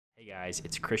Hey guys,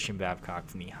 it's Christian Babcock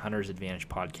from the Hunter's Advantage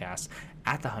podcast.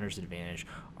 At the Hunter's Advantage,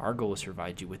 our goal is to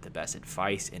provide you with the best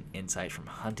advice and insight from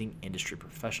hunting industry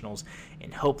professionals,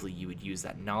 and hopefully you would use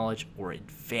that knowledge or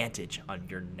advantage on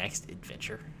your next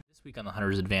adventure. This week on the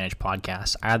Hunter's Advantage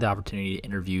podcast, I had the opportunity to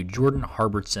interview Jordan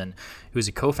Harbertson, who is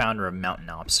a co-founder of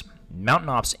Mountain Ops. Mountain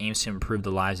Ops aims to improve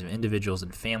the lives of individuals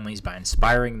and families by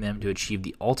inspiring them to achieve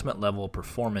the ultimate level of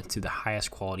performance through the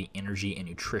highest quality energy and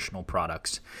nutritional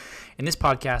products. In this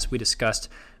podcast, we discussed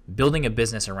building a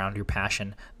business around your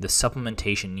passion, the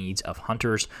supplementation needs of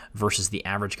hunters versus the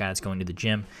average guy that's going to the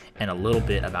gym, and a little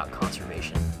bit about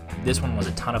conservation. This one was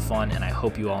a ton of fun, and I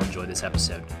hope you all enjoy this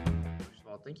episode. First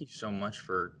of all, thank you so much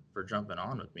for jumping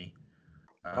on with me.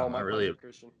 My pleasure,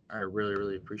 Christian. I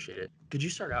really appreciate it. Could you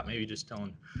start out maybe just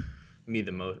telling me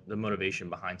the motivation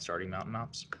behind starting Mountain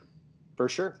Ops? For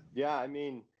sure. Yeah,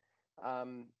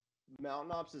 um,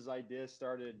 Mountain Ops' idea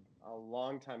started a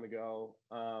long time ago,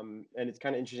 and it's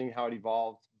kind of interesting how it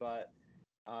evolved. But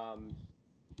um,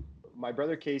 my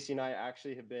brother Casey and I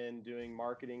actually have been doing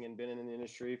marketing and been in the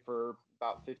industry for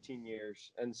about 15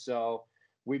 years. And so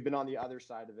we've been on the other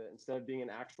side of it. Instead of being an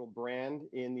actual brand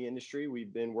in the industry,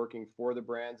 we've been working for the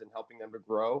brands and helping them to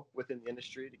grow within the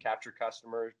industry, to capture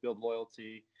customers, build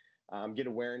loyalty, get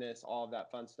awareness, all of that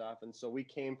fun stuff. And so we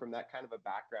came from that kind of a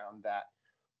background that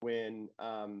when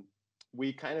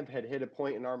we kind of had hit a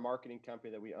point in our marketing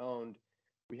company that we owned,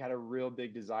 we had a real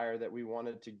big desire that we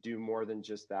wanted to do more than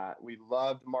just that. We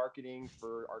loved marketing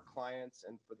for our clients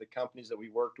and for the companies that we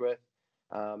worked with,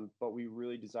 but we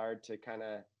really desired to kind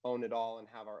of own it all and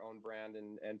have our own brand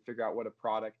and figure out what a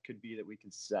product could be that we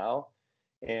could sell.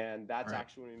 And that's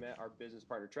actually when we met our business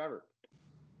partner, Trevor.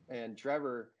 And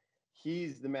Trevor,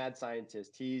 he's the mad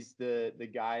scientist. He's the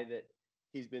guy that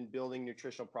he's been building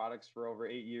nutritional products for over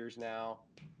 8 years now.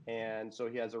 And so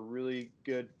he has a really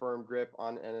good firm grip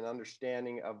on and an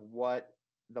understanding of what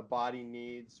the body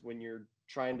needs when you're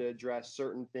trying to address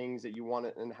certain things that you want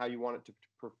it and how you want it to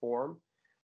perform.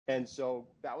 And so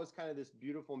that was kind of this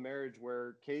beautiful marriage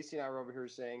where Casey and I were over here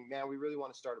saying, man, we really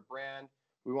want to start a brand.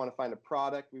 We want to find a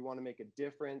product. We want to make a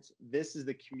difference. This is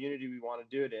the community we want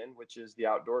to do it in, which is the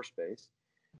outdoor space.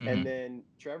 Mm-hmm. And then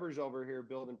Trevor's over here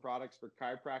building products for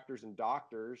chiropractors and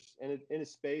doctors and in a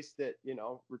space that,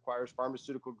 requires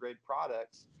pharmaceutical grade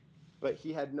products. But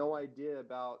he had no idea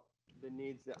about the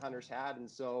needs that hunters had. And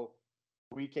so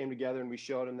we came together and we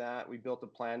showed him that. We built a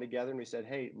plan together and we said,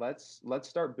 hey, let's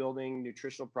start building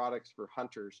nutritional products for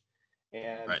hunters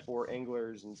and for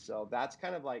anglers. And so that's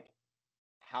kind of like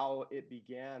how it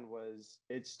began. Was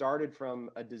it started from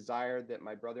a desire that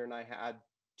my brother and I had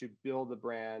to build a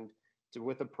brand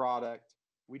with a product.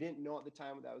 We didn't know at the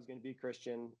time what that was going to be,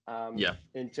 Christian,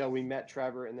 until we met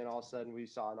Trevor. And then all of a sudden we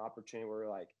saw an opportunity where we're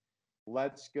like,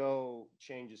 let's go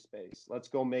change the space. Let's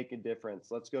go make a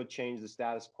difference. Let's go change the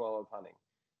status quo of hunting.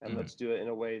 And let's do it in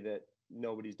a way that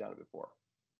nobody's done it before.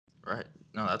 Right.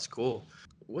 No, that's cool.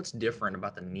 What's different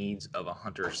about the needs of a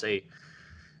hunter,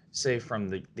 say from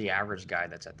the average guy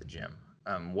that's at the gym?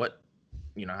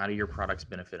 How do your products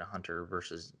benefit a hunter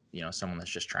versus, someone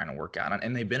that's just trying to work out?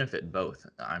 And they benefit both,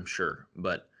 I'm sure.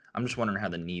 But I'm just wondering how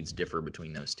the needs differ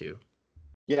between those two.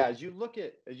 Yeah, as you look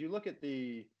at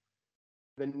the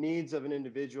needs of an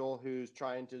individual who's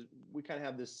trying to, we kind of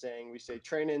have this saying, we say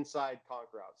train inside,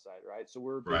 conquer outside, right? So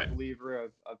we're a big believer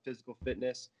of physical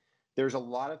fitness. There's a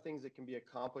lot of things that can be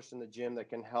accomplished in the gym that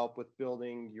can help with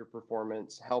building your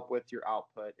performance, help with your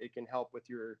output. It can help with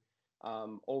your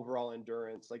overall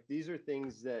endurance. Like, these are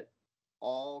things that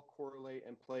all correlate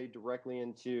and play directly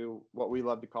into what we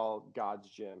love to call God's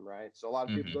gym, right? So a lot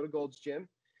of people go to Gold's Gym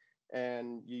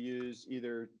and you use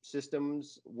either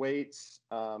systems, weights,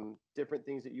 different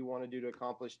things that you want to do to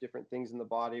accomplish different things in the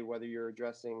body, whether you're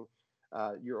addressing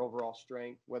your overall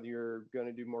strength, whether you're going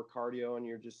to do more cardio and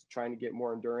you're just trying to get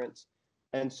more endurance.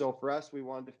 And so for us, we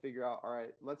wanted to figure out, all right,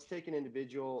 let's take an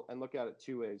individual and look at it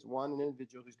two ways. One, an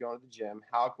individual who's going to the gym,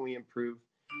 how can we improve,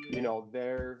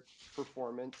 their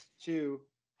performance? Two,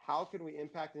 how can we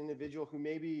impact an individual who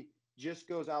maybe just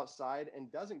goes outside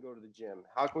and doesn't go to the gym?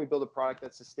 How can we build a product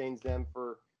that sustains them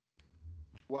for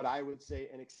what I would say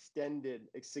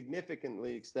a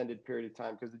significantly extended period of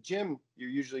time? Because the gym, you're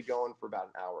usually going for about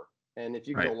an hour. And if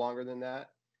you can go longer than that,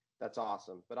 that's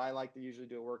awesome. But I like to usually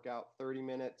do a workout 30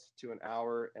 minutes to an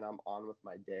hour and I'm on with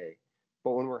my day.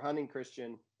 But when we're hunting,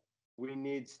 Christian, we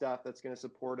need stuff that's going to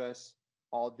support us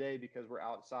all day because we're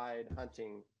outside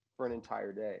hunting for an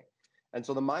entire day. And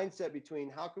so the mindset between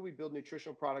how can we build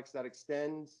nutritional products that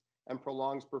extends and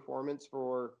prolongs performance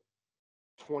for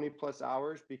 20 plus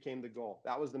hours became the goal.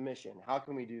 That was the mission. How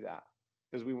can we do that?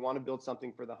 Because we want to build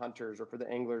something for the hunters or for the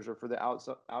anglers or for the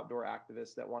outdoor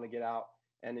activists that want to get out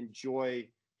and enjoy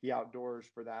the outdoors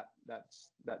for that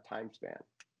time span.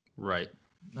 Right.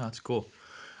 No, that's cool.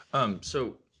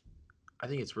 So I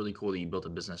think it's really cool that you built a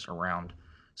business around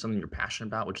something you're passionate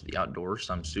about, which is the outdoors.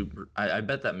 So I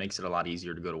bet that makes it a lot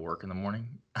easier to go to work in the morning.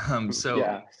 So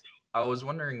Yeah. I was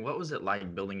wondering, what was it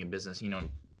like building a business?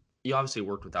 You obviously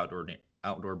worked with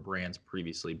outdoor brands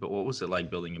previously, but what was it like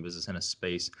building a business in a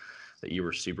space that you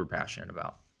were super passionate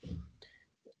about?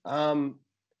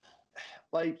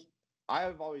 Like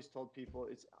I've always told people,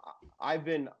 I've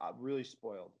been really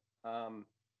spoiled.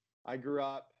 I grew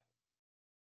up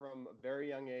from a very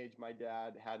young age. My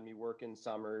dad had me work in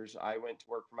summers. I went to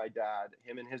work for my dad.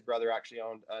 Him and his brother actually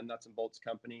owned a nuts and bolts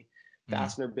company,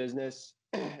 fastener business,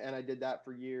 and I did that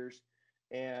for years.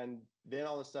 And then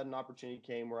all of a sudden, opportunity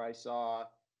came where I saw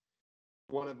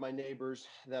one of my neighbors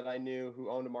that I knew who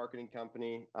owned a marketing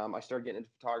company. I started getting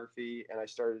into photography, and I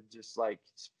started just like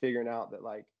figuring out that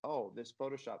like, oh, this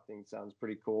Photoshop thing sounds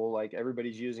pretty cool. Like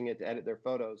everybody's using it to edit their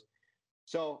photos.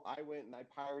 So I went and I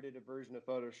pirated a version of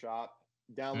Photoshop,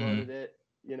 downloaded it.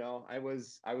 I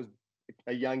was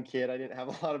a young kid. I didn't have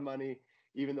a lot of money,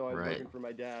 even though I was working for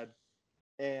my dad.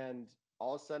 And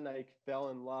all of a sudden I fell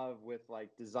in love with like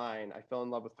design. I fell in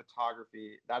love with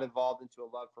photography. That evolved into a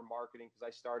love for marketing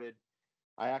because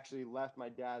I actually left my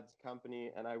dad's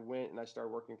company and I went and I started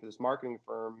working for this marketing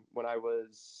firm when I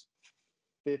was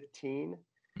 15.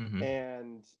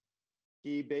 And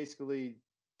he basically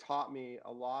taught me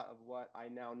a lot of what I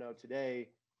now know today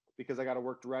because I got to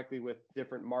work directly with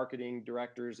different marketing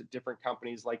directors at different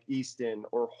companies like Easton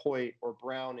or Hoyt or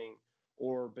Browning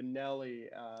or Benelli.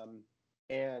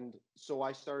 And so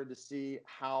I started to see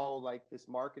how like this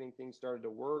marketing thing started to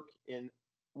work in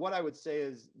what I would say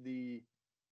is the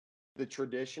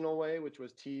traditional way, which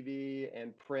was TV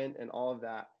and print and all of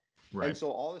that. Right. And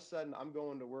so all of a sudden I'm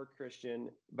going to work, Christian,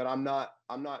 but I'm not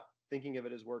thinking of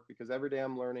it as work because every day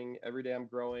I'm learning, every day I'm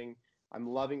growing. I'm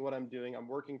loving what I'm doing. I'm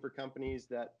working for companies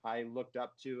that I looked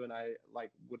up to and I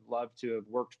like would love to have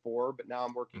worked for, but now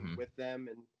I'm working with them.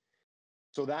 And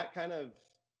so that kind of,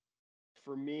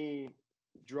 for me,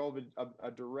 drove a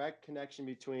direct connection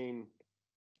between,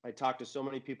 I talked to so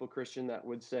many people, Christian, that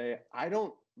would say, I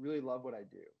don't really love what I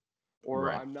do,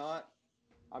 or I'm not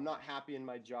happy in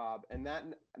my job. And that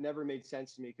never made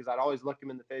sense to me because I'd always look them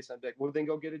in the face and I'd be like, well, then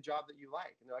go get a job that you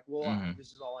like. And they're like, well, this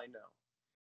is all I know.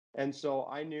 And so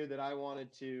I knew that I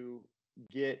wanted to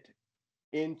get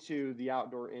into the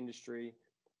outdoor industry.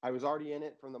 I was already in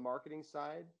it from the marketing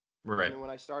side. Right. And then when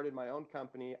I started my own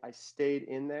company, I stayed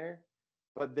in there.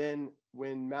 But then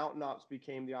when Mountain Ops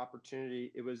became the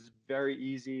opportunity, it was very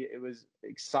easy. It was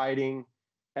exciting.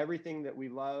 Everything that we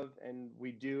love and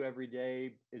we do every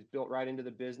day is built right into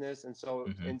the business. And so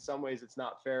in some ways it's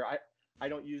not fair. I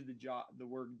don't use the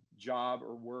word job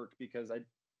or work because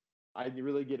I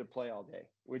really get to play all day,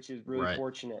 which is really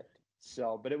fortunate.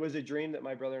 So, but it was a dream that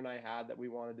my brother and I had that we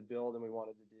wanted to build and we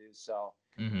wanted to do. So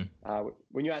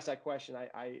when you ask that question,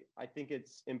 I think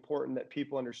it's important that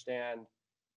people understand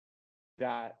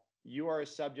that you are a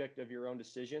subject of your own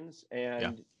decisions,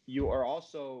 and you are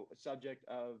also a subject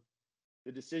of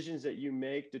the decisions that you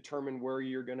make determine where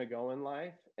you're going to go in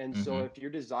life. And so if your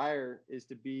desire is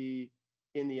to be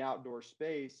in the outdoor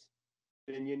space,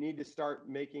 then you need to start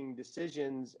making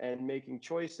decisions and making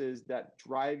choices that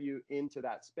drive you into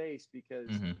that space, because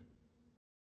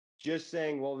just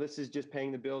saying, well, this is just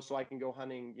paying the bills so I can go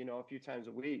hunting, a few times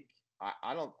a week.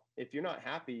 I don't, if you're not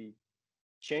happy,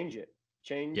 change it,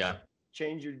 change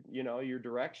your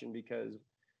direction, because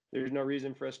there's no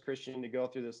reason for us Christian to go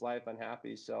through this life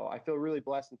unhappy. So I feel really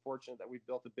blessed and fortunate that we've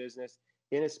built a business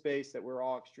in a space that we're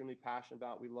all extremely passionate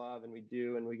about, we love, and we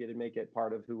do, and we get to make it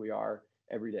part of who we are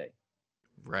every day.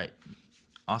 Right.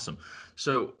 Awesome.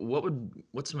 So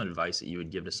what's some advice that you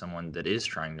would give to someone that is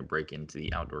trying to break into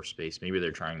the outdoor space? Maybe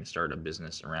they're trying to start a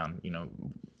business around,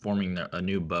 forming a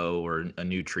new bow or a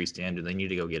new tree stand. Do they need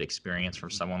to go get experience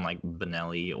from someone like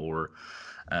Benelli or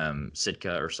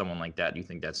Sitka or someone like that? Do you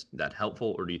think that's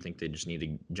helpful, or do you think they just need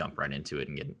to jump right into it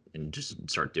and just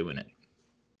start doing it?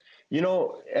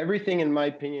 Everything in my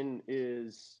opinion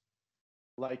is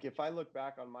like, if I look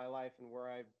back on my life and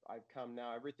where I've come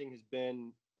now, everything has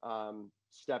been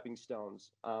stepping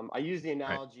stones. I use the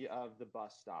analogy of the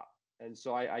bus stop. And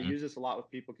so I use this a lot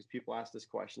with people because people ask this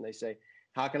question. They say,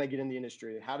 how can I get in the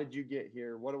industry? How did you get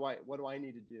here? What do I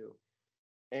need to do?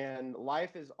 And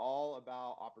life is all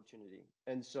about opportunity.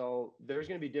 And so there's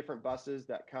going to be different buses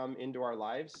that come into our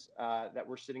lives that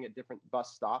we're sitting at different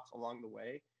bus stops along the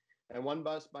way. And one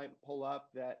bus might pull up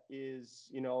that is,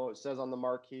 it says on the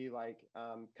marquee, like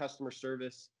customer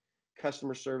service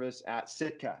at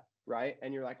Sitka, right?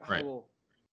 And you're like, oh,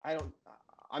 well,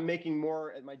 I'm making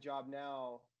more at my job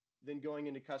now than going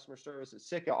into customer service at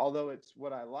Sitka, although it's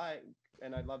what I like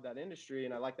and I love that industry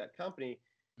and I like that company.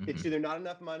 It's either not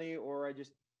enough money or I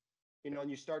just, and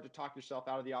you start to talk yourself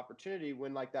out of the opportunity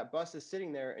when like that bus is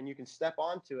sitting there and you can step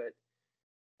onto it.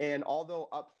 And although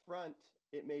up front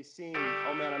it may seem,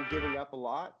 oh man, I'm giving up a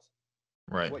lot.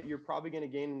 Right. What you're probably going to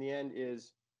gain in the end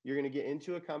is you're going to get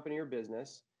into a company or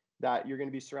business that you're going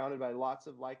to be surrounded by lots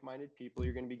of like-minded people.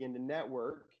 You're going to begin to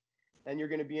network, and you're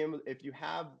going to be able, if you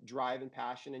have drive and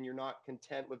passion and you're not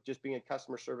content with just being a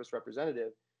customer service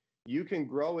representative, you can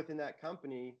grow within that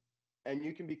company and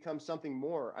you can become something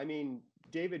more. I mean,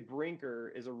 David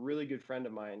Brinker is a really good friend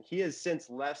of mine. He has since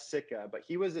left Sitka, but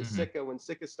he was at Sitka when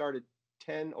Sitka started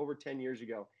over 10 years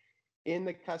ago in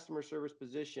the customer service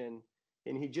position.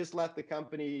 And he just left the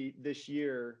company this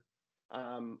year,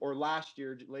 or last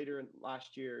year, later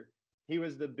last year. He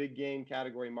was the big game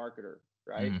category marketer,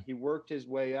 right? He worked his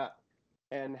way up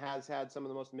and has had some of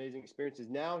the most amazing experiences.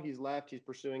 Now he's left, he's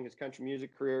pursuing his country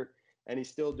music career, and he's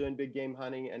still doing big game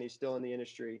hunting, and he's still in the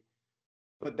industry.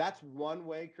 But that's one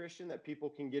way, Christian, that people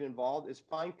can get involved, is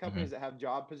find companies that have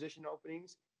job position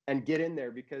openings and get in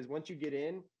there, because once you get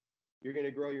in, you're going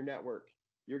to grow your network.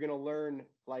 You're going to learn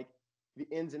like the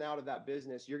ins and out of that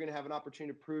business. You're going to have an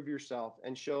opportunity to prove yourself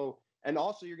and show. And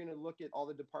also you're going to look at all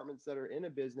the departments that are in a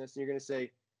business and you're going to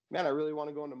say, man, I really want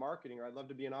to go into marketing, or I'd love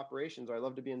to be in operations, or I'd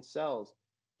love to be in sales.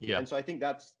 Yeah. And so I think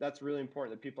that's really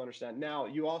important that people understand. Now,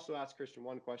 you also asked Christian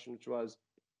one question, which was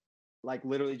like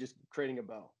literally just creating a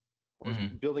bow or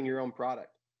building your own product.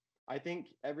 I think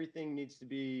everything needs to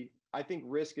be, I think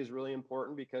risk is really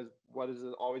important, because what is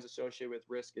always associated with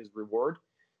risk is reward.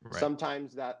 Right.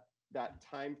 Sometimes that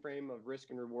time frame of risk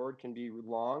and reward can be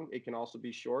long. It can also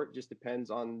be short. Just depends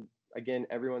on, again,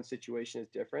 everyone's situation is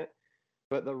different.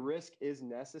 But the risk is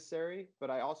necessary. But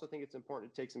I also think it's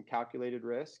important to take some calculated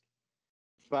risk.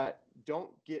 But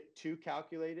don't get too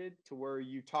calculated to where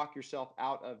you talk yourself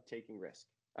out of taking risk.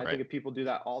 I think if people do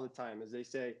that all the time, as they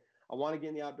say, I want to get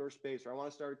in the outdoor space, or I want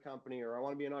to start a company, or I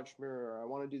want to be an entrepreneur, or I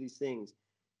want to do these things.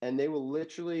 And they will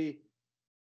literally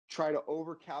try to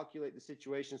over-calculate the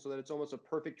situation so that it's almost a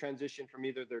perfect transition from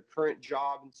either their current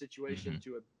job and situation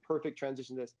to a perfect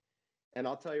transition to this. And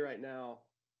I'll tell you right now,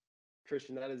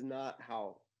 Christian, that is not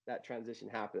how that transition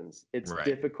happens. It's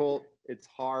difficult, it's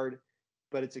hard,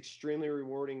 but it's extremely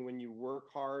rewarding when you work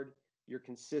hard, you're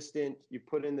consistent, you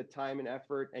put in the time and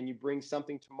effort, and you bring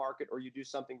something to market, or you do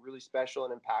something really special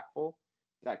and impactful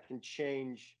that can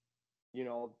change,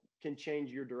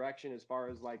 your direction as far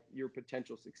as like your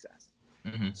potential success.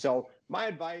 So my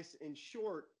advice, in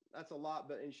short, that's a lot,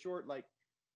 but in short, like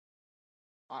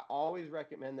I always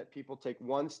recommend that people take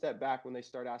one step back when they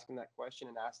start asking that question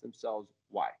and ask themselves,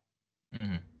 why?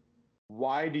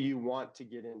 Why do you want to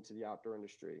get into the outdoor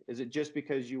industry? Is it just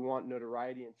because you want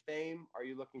notoriety and fame? Are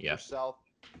you looking for self,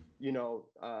 you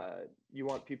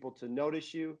want people to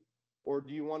notice you? Or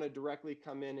do you want to directly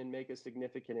come in and make a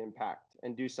significant impact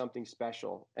and do something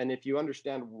special? And if you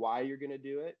understand why you're going to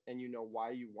do it, and you know why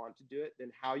you want to do it,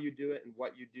 then how you do it and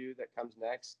what you do that comes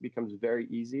next becomes very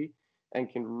easy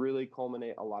and can really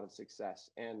culminate a lot of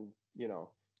success and,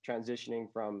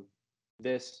 transitioning from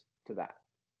this to that.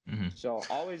 So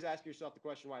always ask yourself the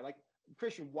question, why? Like,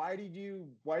 Christian, why did you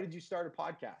start a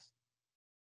podcast?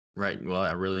 Right. Well,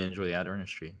 I really enjoy the outdoor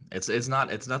industry. It's not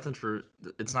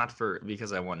for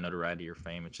because I want notoriety or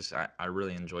fame. It's just I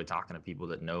really enjoy talking to people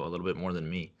that know a little bit more than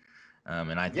me,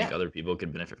 and I think other people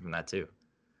could benefit from that too.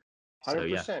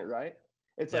 100%, right?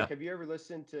 It's like, have you ever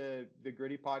listened to the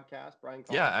Gritty podcast, Brian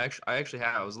Collins? Yeah, I actually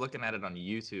have. I was looking at it on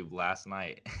YouTube last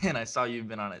night, and I saw you've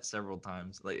been on it several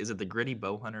times. Like, is it the Gritty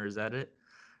Bowhunter? Is that it?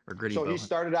 Or Gritty Bowhunter? He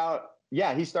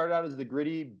started out as the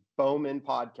Gritty Bowman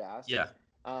podcast. Yeah.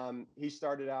 He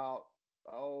started out,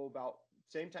 about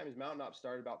same time as Mountain Ops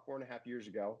started, about 4.5 years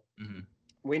ago.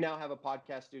 We now have a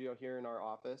podcast studio here in our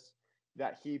office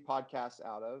that he podcasts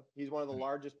out of. He's one of the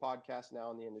largest podcasts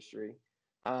now in the industry.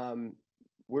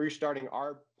 We're starting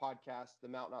our podcast, the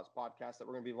Mountain Ops podcast, that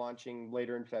we're going to be launching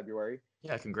later in February.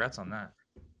 Yeah, congrats on that.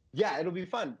 Yeah, it'll be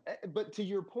fun. But to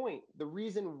your point, the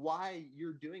reason why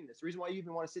you're doing this, the reason why you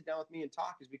even want to sit down with me and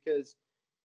talk, is because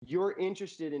you're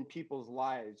interested in people's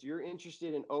lives. You're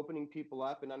interested in opening people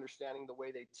up and understanding the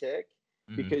way they tick,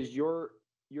 because your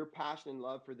passion and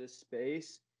love for this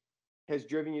space has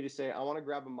driven you to say, I want to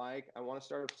grab a mic, I want to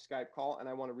start a Skype call, and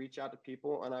I want to reach out to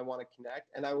people, and I want to connect,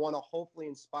 and I want to hopefully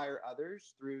inspire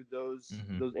others through those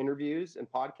interviews and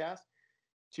podcasts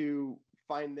to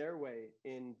find their way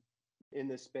in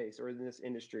this space or in this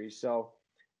industry. So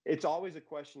it's always a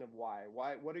question of why.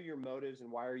 What are your motives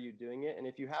and why are you doing it? And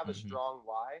if you have a strong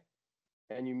why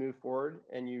and you move forward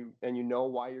and you know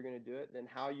why you're going to do it, then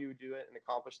how you do it and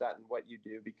accomplish that and what you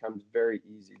do becomes very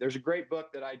easy. There's a great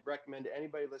book that I'd recommend to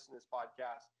anybody listening to this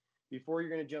podcast before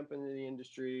you're going to jump into the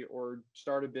industry or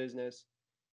start a business.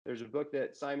 There's a book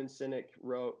that Simon Sinek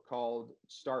wrote called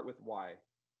Start with Why.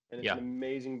 And it's an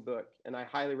amazing book. And I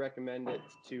highly recommend it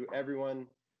to everyone.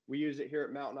 We use it here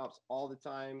at Mountain Ops all the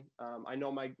time. I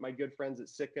know my good friends at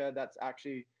Sitka, that's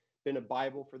actually been a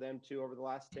Bible for them too over the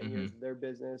last 10 years of their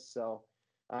business. So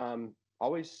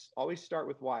always start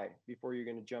with why before you're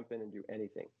going to jump in and do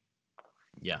anything.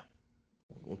 Yeah.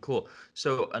 Well, cool.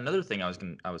 So another thing I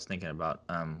was thinking about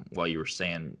while you were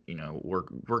saying,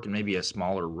 working maybe a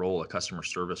smaller role, a customer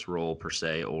service role per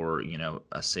se, or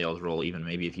a sales role, even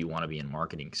maybe if you want to be in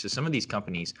marketing. So some of these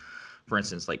companies, for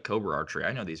instance, like Cobra Archery,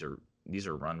 I know these are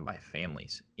run by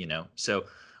families. So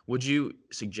would you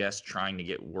suggest trying to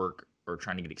get work or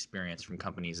trying to get experience from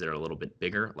companies that are a little bit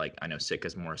bigger? Like I know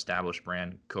Sitka's more established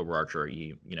brand. Cobra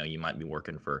Archery, you might be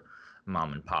working for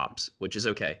mom and pops, which is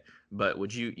okay. But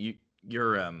would you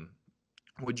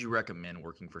recommend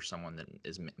working for someone that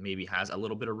maybe has a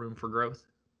little bit of room for growth?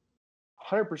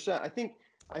 100%. I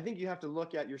think you have to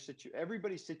look at your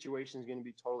everybody's situation is going to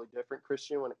be totally different,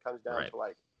 Christian, when it comes down to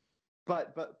like,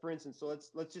 but for instance, so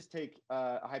let's just take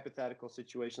a hypothetical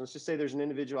situation. Let's just say there's an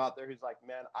individual out there who's like,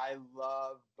 man, I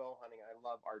love bow hunting. I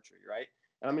love archery. Right.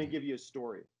 And I'm going to give you a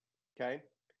story. Okay.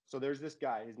 So there's this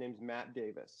guy, his name's Matt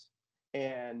Davis,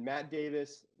 and Matt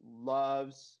Davis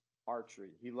loves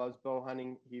archery. He loves bow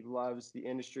hunting. He loves the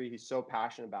industry. He's so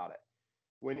passionate about it.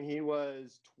 When he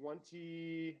was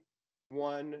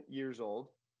 21 years old,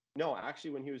 no,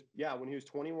 actually when he was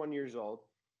 21 years old,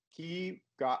 he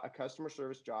got a customer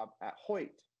service job at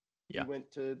Hoyt. He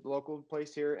went to the local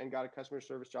place here and got a customer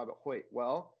service job at Hoyt.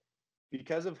 Well,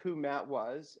 because of who Matt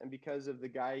was and because of the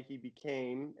guy he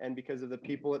became and because of the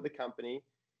people at the company,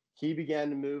 he began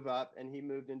to move up and he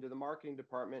moved into the marketing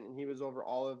department and he was over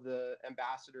all of the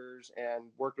ambassadors and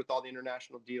worked with all the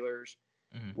international dealers.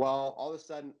 Well, all of a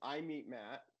sudden I meet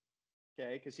Matt,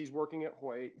 okay, because he's working at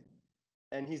Hoyt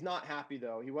and he's not happy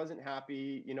though. He wasn't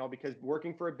happy, because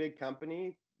working for a big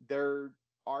company, there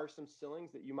are some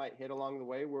ceilings that you might hit along the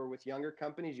way where with younger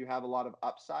companies, you have a lot of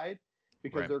upside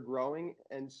because they're growing.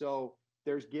 And so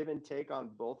there's give and take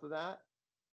on both of that.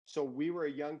 So we were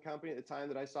a young company at the time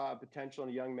that I saw a potential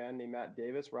in a young man named Matt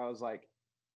Davis, where I was like,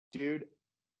 dude,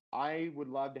 I would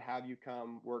love to have you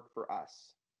come work for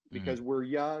us because we're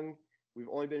young. We've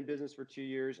only been in business for 2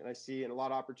 years and I see a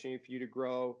lot of opportunity for you to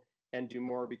grow and do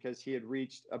more, because he had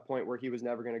reached a point where he was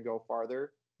never going to go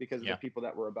farther because of the people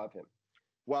that were above him.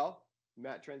 Well,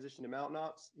 Matt transitioned to Mountain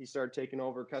Ops. He started taking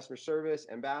over customer service,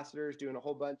 ambassadors, doing a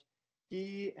whole bunch.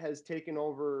 He has taken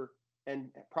over,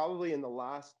 and probably in the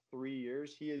last 3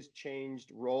 years, he has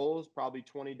changed roles, probably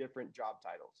 20 different job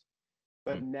titles.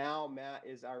 But now Matt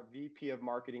is our VP of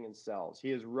marketing and sales.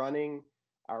 He is running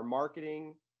our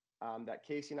marketing that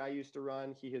Casey and I used to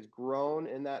run. He has grown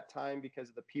in that time because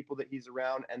of the people that he's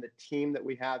around and the team that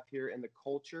we have here and the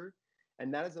culture.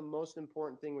 And that is the most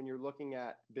important thing when you're looking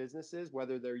at businesses,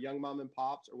 whether they're young mom and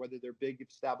pops or whether they're big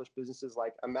established businesses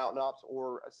like a Mountain Ops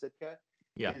or a Sitka,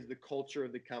 is the culture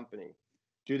of the company.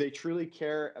 Do they truly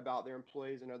care about their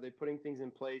employees, and are they putting things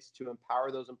in place to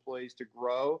empower those employees to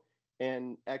grow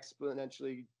and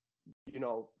exponentially,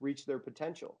 reach their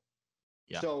potential?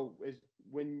 So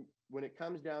when it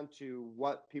comes down to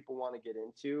what people want to get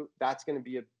into, that's going to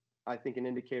be I think an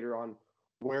indicator on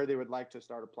where they would like to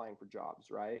start applying for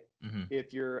jobs, right?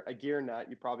 If you're a gear nut,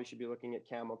 you probably should be looking at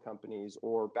camo companies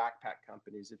or backpack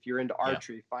companies. If you're into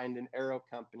archery, find an arrow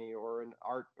company or an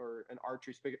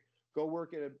archery spigot. Go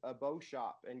work at a bow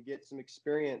shop and get some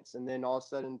experience, and then all of a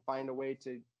sudden find a way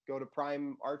to go to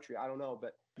Prime Archery. I don't know,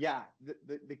 but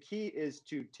the key is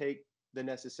to take the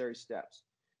necessary steps,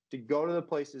 to go to the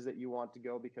places that you want to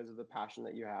go because of the passion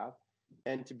that you have,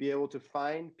 and to be able to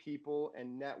find people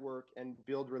and network and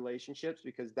build relationships,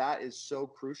 because that is so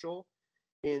crucial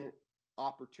in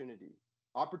opportunity.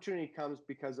 Opportunity comes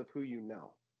because of who you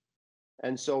know.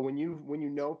 And so when you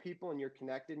know people and you're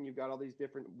connected and you've got all these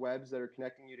different webs that are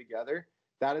connecting you together,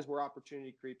 that is where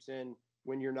opportunity creeps in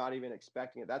when you're not even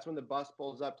expecting it. That's when the bus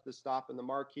pulls up to the stop and the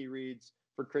marquee reads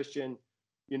for Christian,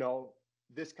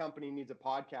 this company needs a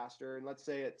podcaster. And let's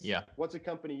say it's, what's a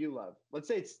company you love? Let's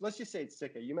just say it's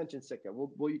Sitka. You mentioned Sitka.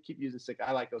 We'll keep using Sitka.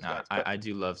 I like those guys. I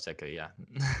do love Sitka. Yeah.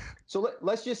 So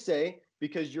let's just say,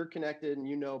 because you're connected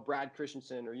and Brad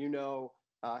Christensen or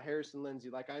Harrison Lindsay,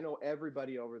 like I know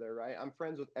everybody over there, right? I'm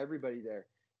friends with everybody there.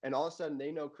 And all of a sudden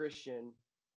they know Christian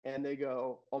and they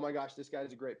go, oh my gosh, this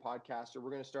guy's a great podcaster.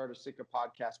 We're going to start a Sitka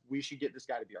podcast. We should get this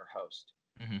guy to be our host.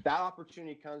 That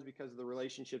opportunity comes because of the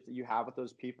relationships that you have with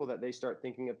those people, that they start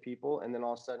thinking of people, and then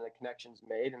all of a sudden a connection's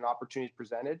made and opportunities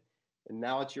presented. And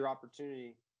now it's your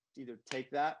opportunity to either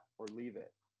take that or leave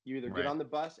it. You either get on the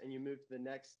bus and you move to the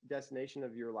next destination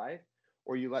of your life,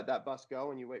 or you let that bus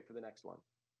go and you wait for the next one.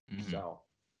 So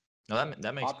no,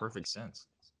 that makes perfect sense.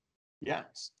 Yeah.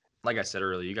 Like I said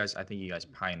earlier, I think you guys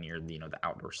pioneered, the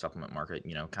outdoor supplement market,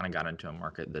 kind of got into a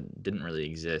market that didn't really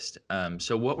exist.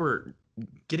 So what we're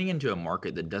getting into a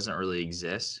market that doesn't really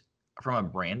exist from a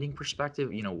branding perspective,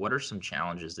 what are some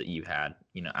challenges that you had,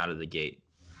 out of the gate?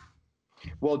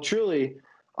 Well, truly,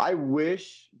 I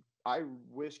wish,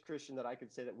 Christian, that I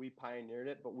could say that we pioneered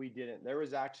it, but we didn't. There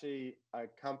was actually a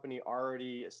company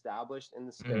already established in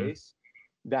the space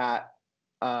that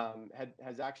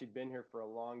has actually been here for a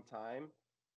long time.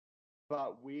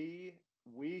 But we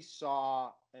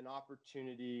saw an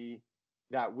opportunity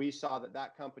that we saw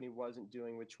that company wasn't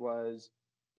doing, which was,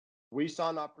 we saw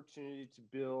an opportunity to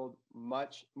build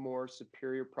much more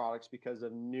superior products because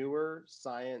of newer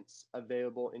science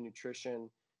available in nutrition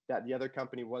that the other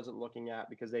company wasn't looking at,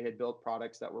 because they had built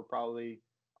products that were probably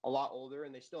a lot older,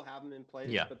 and they still have them in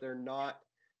place, but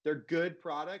they're good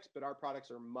products, but our products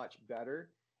are much better.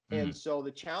 And so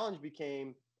the challenge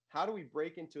became, how do we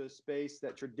break into a space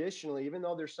that traditionally, even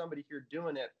though there's somebody here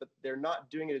doing it, but they're not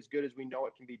doing it as good as we know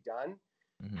it can be done?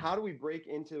 How do we break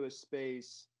into a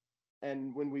space,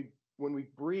 and when we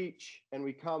breach and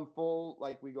we come full,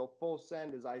 like we go full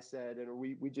send, as I said, and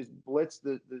we just blitz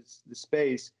the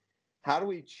space, how do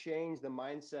we change the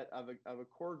mindset of a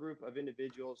core group of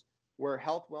individuals where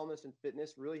health, wellness, and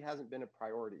fitness really hasn't been a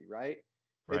priority, right?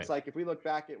 It's like, if we look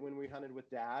back at when we hunted with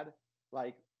Dad,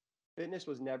 like, fitness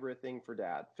was never a thing for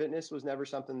Dad. Fitness was never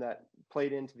something that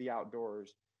played into the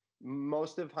outdoors.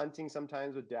 Most of hunting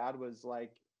sometimes with Dad was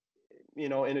like,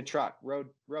 in a truck, road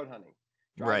hunting,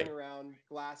 driving around,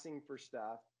 glassing for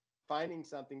stuff, finding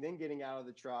something, then getting out of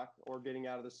the truck or getting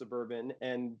out of the Suburban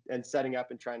and setting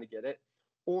up and trying to get it,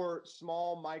 or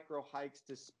small micro hikes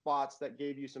to spots that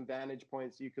gave you some vantage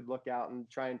points so you could look out and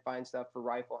try and find stuff for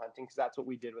rifle hunting, because that's what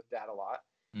we did with Dad a lot.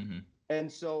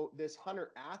 And so this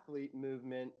hunter athlete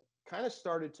movement kind of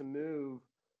started to move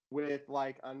with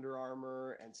like Under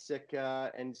Armour and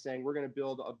Sitka, and saying, we're going to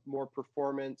build a more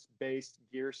performance-based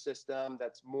gear system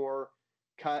that's more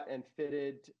cut and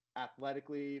fitted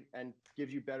athletically and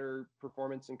gives you better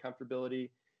performance and comfortability.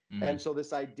 And so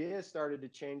this idea started to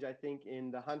change, I think, in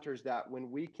the hunters, that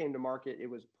when we came to market, it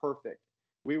was perfect.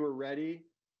 We were ready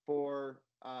for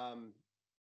a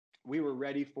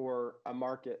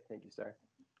market. Thank you, sir.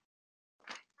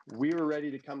 We were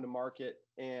ready to come to market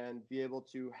and be able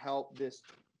to help this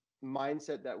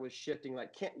mindset that was shifting.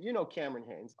 Like, Cameron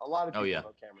Hanes. A lot of people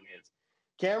know Cameron Hanes.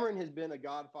 Cameron has been a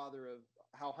godfather of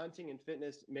how hunting and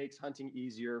fitness makes hunting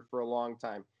easier for a long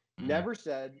time. Never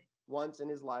said once in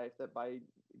his life that by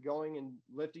going and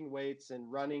lifting weights and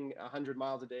running 100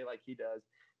 miles a day like he does,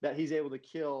 that he's able to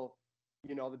kill,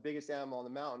 the biggest animal on the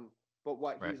mountain. But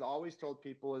what he's always told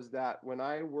people is that when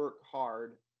I work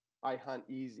hard, I hunt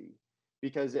easy,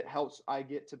 because it helps I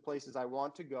get to places I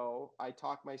want to go. I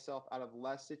talk myself out of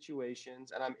less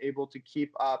situations, and I'm able to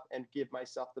keep up and give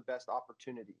myself the best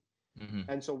opportunity.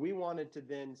 And so we wanted to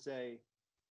then say,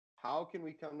 how can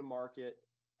we come to market?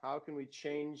 How can we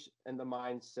change in the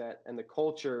mindset and the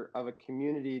culture of a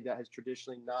community that has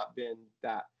traditionally not been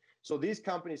that? So these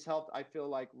companies helped, I feel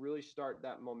like, really start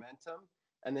that momentum.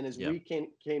 And then as we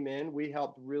came in, we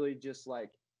helped really just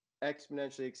like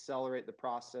exponentially accelerate the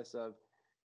process of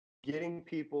getting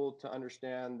people to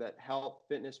understand that health,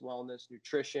 fitness, wellness,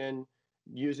 nutrition,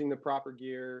 using the proper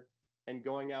gear, and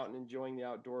going out and enjoying the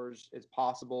outdoors is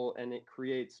possible. And it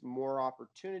creates more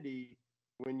opportunity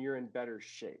when you're in better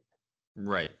shape.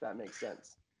 Right. If that makes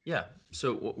sense. Yeah.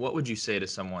 So what would you say to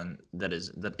someone that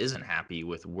isn't happy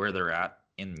with where they're at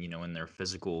in their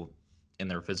physical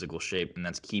shape, and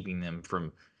that's keeping them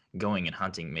from going and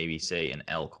hunting, maybe say an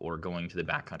elk, or going to the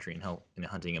backcountry and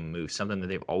hunting a moose, something that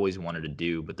they've always wanted to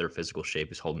do, but their physical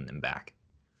shape is holding them back?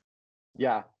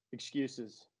 Yeah,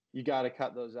 excuses. You got to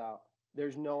cut those out.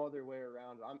 There's no other way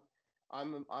around it.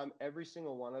 I'm every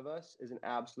single one of us is an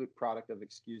absolute product of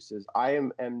excuses. I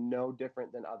am no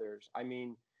different than others. I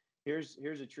mean, here's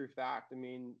a true fact. I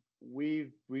mean,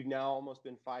 we've now almost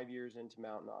been 5 years into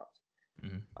Mountain Ops.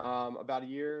 About a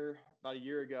year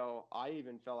ago, I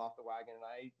even fell off the wagon,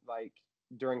 and I,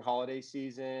 during holiday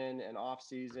season and off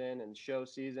season and show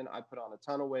season, I put on a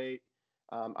ton of weight.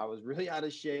 I was really out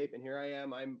of shape, and here I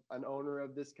am. I'm an owner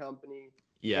of this company.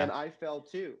 Yeah. And I fell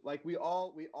too. Like we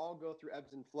all go through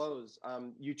ebbs and flows.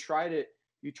 You try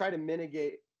to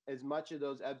mitigate as much of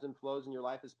those ebbs and flows in your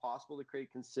life as possible to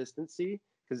create consistency,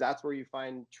 because that's where you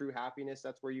find true happiness.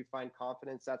 That's where you find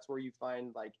confidence. That's where you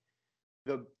find like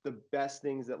the best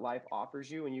things that life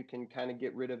offers you, and you can kind of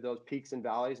get rid of those peaks and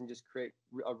valleys and just create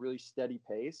a really steady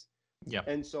pace. Yeah.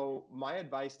 And so my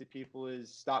advice to people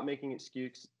is stop making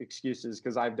excuses,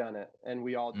 because I've done it, and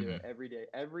we all do it every day.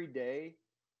 Every day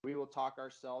we will talk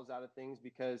ourselves out of things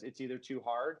because it's either too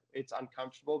hard, it's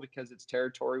uncomfortable because it's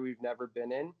territory we've never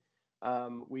been in.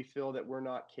 We feel that we're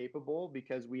not capable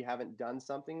because we haven't done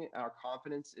something. Our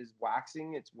confidence is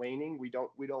waxing, it's waning. We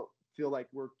don't feel like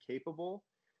we're capable.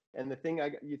 And the thing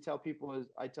I tell people is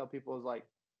like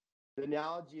the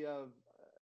analogy of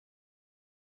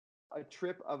a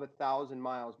trip of 1,000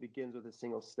 miles begins with a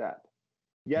single step.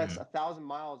 Yes, 1,000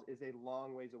 miles is a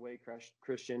long ways away,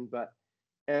 Christian, but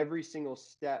every single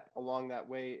step along that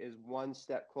way is one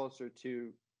step closer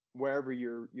to wherever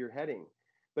you're heading.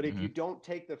 But if you don't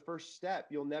take the first step,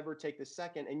 you'll never take the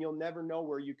second, and you'll never know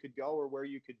where you could go or where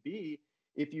you could be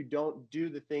if you don't do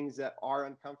the things that are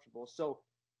uncomfortable. So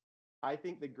I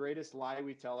think the greatest lie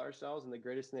we tell ourselves and the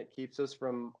greatest thing that keeps us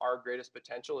from our greatest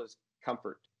potential is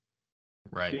comfort.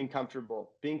 Right. Being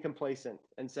comfortable, being complacent,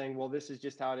 and saying, well, this is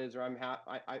just how it is, or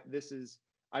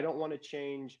I don't want to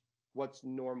change what's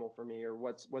normal for me or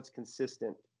what's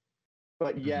consistent.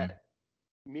 But yet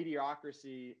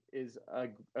mediocrity is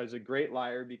a great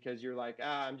liar, because you're like,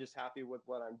 I'm just happy with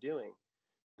what I'm doing.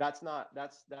 That's the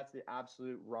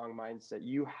absolute wrong mindset.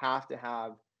 You have to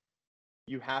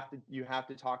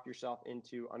talk yourself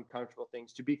into uncomfortable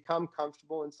things. To become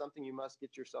comfortable in something, you must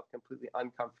get yourself completely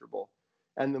uncomfortable.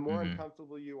 And the more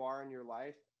uncomfortable you are in your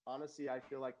life, honestly, I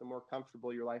feel like the more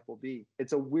comfortable your life will be.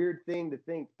 It's a weird thing to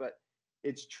think, but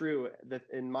it's true that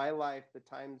in my life, the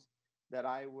times that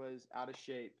I was out of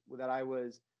shape, that I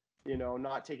was,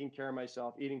 not taking care of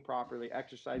myself, eating properly,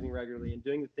 exercising regularly, and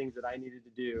doing the things that I needed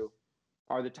to do,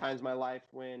 are the times in my life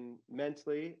when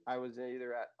mentally I was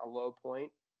either at a low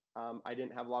point. I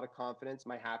didn't have a lot of confidence.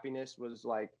 My happiness was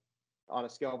like on a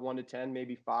scale of 1 to 10,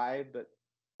 maybe 5, but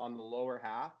on the lower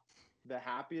half. The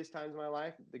happiest times of my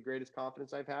life, the greatest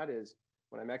confidence I've had, is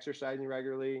when I'm exercising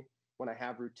regularly, when I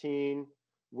have routine,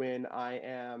 when I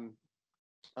am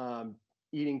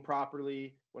eating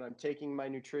properly, when I'm taking my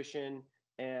nutrition.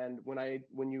 And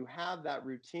when you have that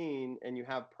routine and you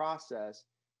have process,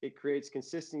 it creates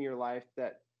consistency in your life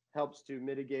that helps to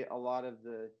mitigate a lot of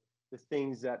the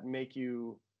things that make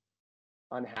you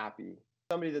unhappy.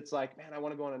 Somebody that's like, man, I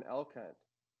want to go on an elk hunt,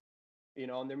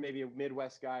 and they're maybe a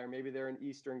Midwest guy, or maybe they're an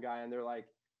Eastern guy, and they're like,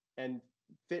 and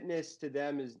fitness to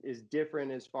them is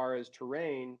different as far as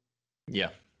terrain. Yeah.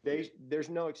 There's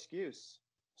no excuse.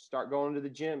 Start going to the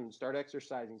gym, start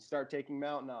exercising, start taking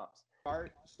mountain ups,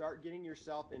 start getting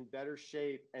yourself in better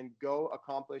shape, and go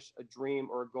accomplish a dream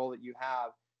or a goal that you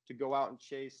have, to go out and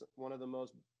chase one of the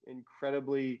most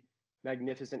incredibly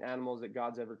magnificent animals that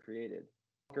God's ever created.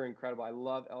 Are incredible. I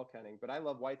love elk hunting, but I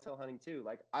love whitetail hunting too.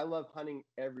 Like, I love hunting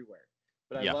everywhere,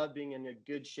 but I love being in a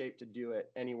good shape to do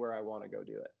it anywhere I want to go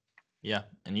do it. Yeah.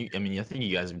 And I think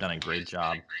you guys have done a great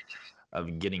job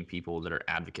of getting people that are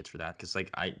advocates for that. Cause like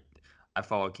I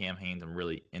follow Cam Hanes. I'm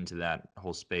really into that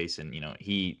whole space. And,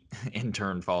 he in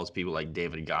turn follows people like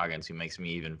David Goggins, who makes him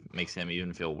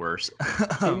even feel worse.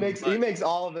 He makes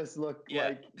all of us look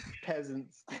like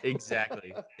peasants.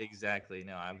 Exactly.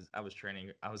 No, I was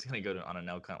training. I was going to go on an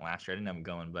elk hunt last year. I didn't end up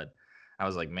going, but I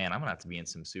was like, man, I'm going to have to be in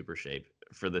some super shape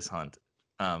for this hunt.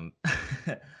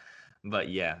 But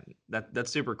yeah,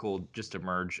 that's super cool just to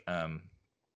merge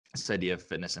this idea of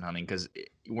fitness and hunting, because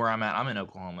where I'm at, I'm in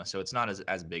Oklahoma, so it's not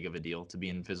as big of a deal to be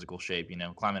in physical shape.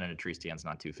 Climbing in a tree stand's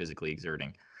not too physically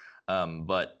exerting,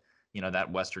 but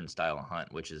that Western style of hunt,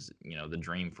 which is the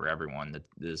dream for everyone that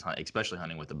is especially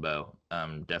hunting with a bow,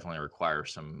 definitely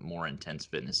requires some more intense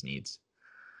fitness needs.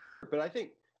 But I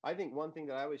think one thing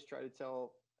that I always try to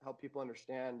help people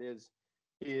understand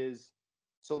is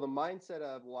so the mindset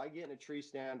of, well, I get in a tree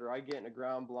stand or I get in a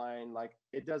ground blind, like,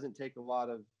 it doesn't take a lot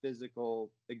of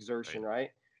physical exertion, right?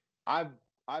 I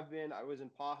was in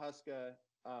Pawhuska,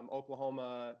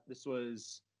 Oklahoma. This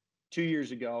was 2 years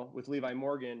ago with Levi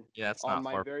Morgan. Yeah, that's not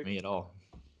far from me at all.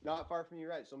 Not far from you,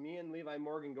 right? So me and Levi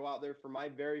Morgan go out there for my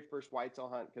very first whitetail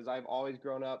hunt, because I've always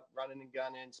grown up running and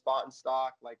gunning, spot and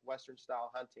stock, like Western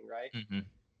style hunting, right?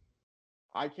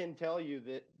 I can tell you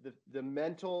that the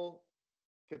mental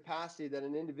capacity that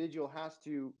an individual has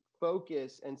to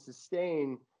focus and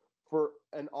sustain for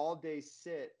an all-day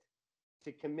sit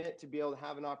to commit to be able to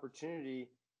have an opportunity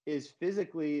is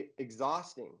physically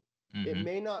exhausting. It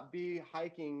may not be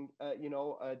hiking, a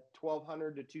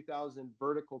 1,200 to 2,000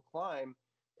 vertical climb,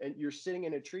 and you're sitting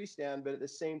in a tree stand, but at the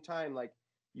same time, like,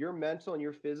 your mental and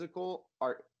your physical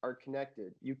are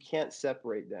connected. You can't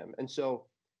separate them. And so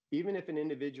even if an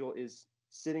individual is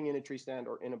sitting in a tree stand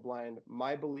or in a blind,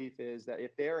 my belief is that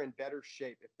if they are in better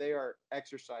shape, if they are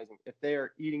exercising, if they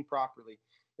are eating properly,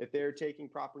 if they are taking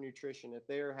proper nutrition, if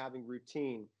they are having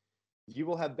routine, you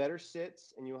will have better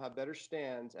sits and you will have better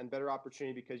stands and better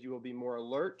opportunity because you will be more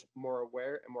alert, more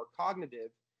aware, and more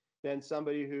cognitive than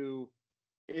somebody who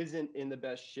isn't in the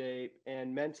best shape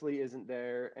and mentally isn't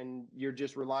there, and you're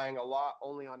just relying a lot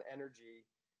only on energy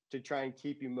to try and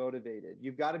keep you motivated.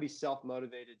 You've got to be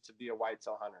self-motivated to be a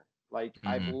whitetail hunter. Like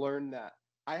I've learned that.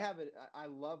 I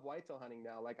love whitetail hunting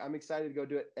now. Like I'm excited to go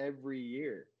do it every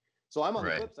year. So I'm on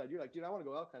the flip side. You're like, dude, I want to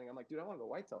go elk hunting. I'm like, dude, I want to go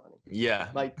whitetail hunting. Yeah.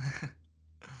 Like,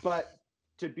 but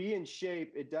to be in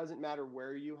shape, it doesn't matter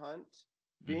where you hunt.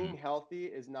 Being healthy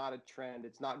is not a trend.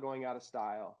 It's not going out of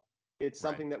style. It's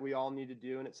something that we all need to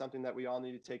do, and it's something that we all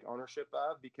need to take ownership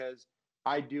of, because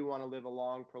I do want to live a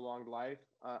long, prolonged life.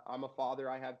 I'm a father.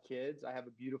 I have kids. I have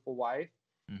a beautiful wife,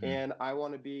 and I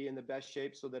want to be in the best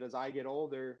shape so that as I get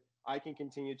older, I can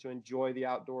continue to enjoy the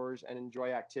outdoors and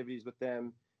enjoy activities with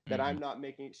them, that I'm not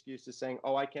making excuses saying,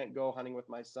 oh, I can't go hunting with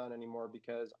my son anymore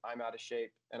because I'm out of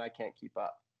shape and I can't keep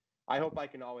up. I hope I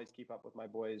can always keep up with my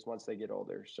boys once they get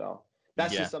older. So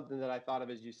that's just something that I thought of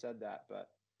as you said that. But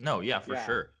no, for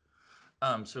sure.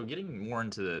 So getting more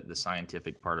into the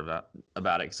scientific part about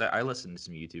it, because I listened to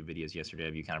some YouTube videos yesterday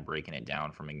of you kind of breaking it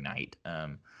down from Ignite,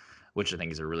 which I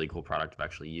think is a really cool product I've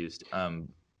actually used.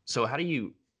 So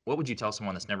what would you tell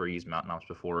someone that's never used Mountain Ops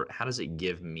before? How does it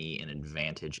give me an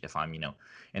advantage if I'm,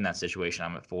 in that situation,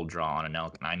 I'm at full draw on an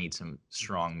elk and I need some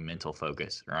strong mental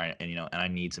focus, right? And, and I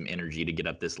need some energy to get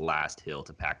up this last hill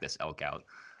to pack this elk out.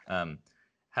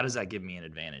 How does that give me an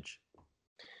advantage?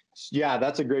 Yeah,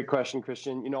 that's a great question,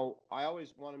 Christian. I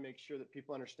always want to make sure that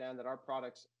people understand that our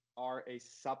products are a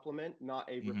supplement, not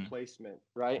a replacement,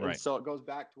 right? And so it goes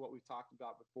back to what we've talked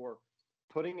about before,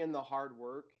 putting in the hard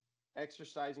work,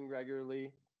 exercising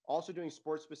regularly, also doing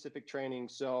sport specific training.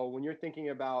 So when you're thinking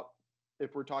about,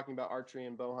 if we're talking about archery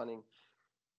and bow hunting,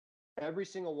 every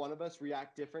single one of us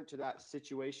react different to that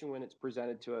situation when it's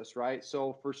presented to us, right?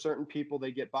 So for certain people,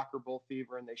 they get buck or bull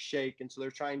fever and they shake. And so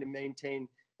they're trying to maintain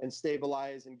and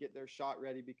stabilize and get their shot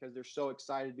ready because they're so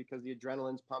excited because the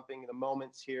adrenaline's pumping, the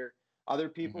moment's here. Other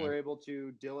people are able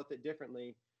to deal with it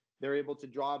differently. They're able to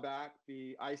draw back,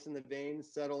 be ice in the veins,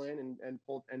 settle in and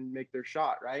pull and make their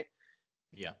shot, right?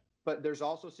 Yeah. But there's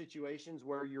also situations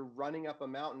where you're running up a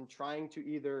mountain trying to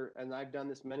either, and I've done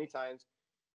this many times,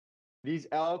 these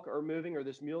elk are moving or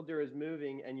this mule deer is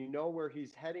moving and you know where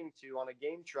he's heading to on a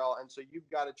game trail. And so you've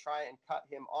got to try and cut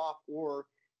him off or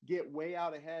get way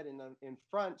out ahead in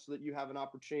front so that you have an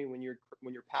opportunity when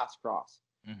you're paths cross.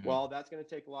 Well, that's going to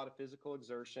take a lot of physical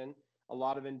exertion, a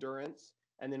lot of endurance.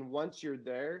 And then once you're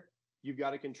there, you've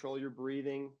got to control your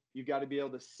breathing. You've got to be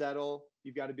able to settle.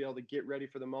 You've got to be able to get ready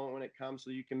for the moment when it comes so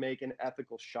you can make an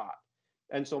ethical shot.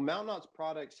 And so Mountain Ops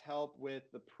products help with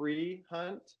the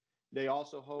pre-hunt. They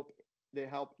also help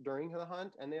during the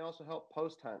hunt, and they also help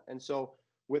post-hunt. And so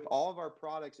with all of our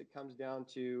products, it comes down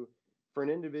to, for an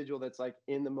individual that's like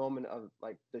in the moment of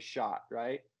like the shot,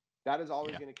 right? That is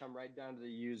always going to come right down to the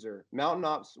user. Mountain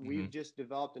Ops, we've just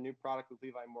developed a new product with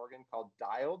Levi Morgan called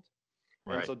Dialed.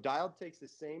 And so Dialed takes the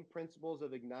same principles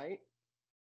of Ignite,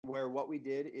 where what we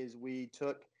did is we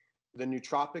took the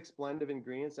nootropics blend of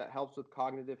ingredients that helps with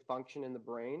cognitive function in the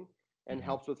brain and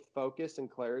helps with focus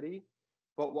and clarity.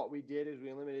 But what we did is we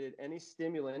eliminated any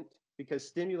stimulant, because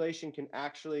stimulation can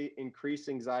actually increase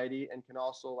anxiety and can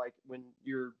also, like when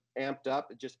you're amped up,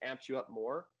 it just amps you up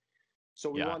more. So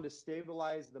we wanted to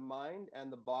stabilize the mind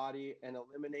and the body and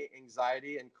eliminate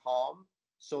anxiety and calm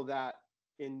so that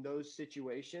in those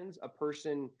situations, a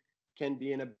person can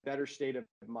be in a better state of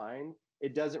mind.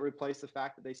 It doesn't replace the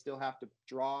fact that they still have to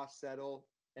draw, settle,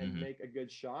 and make a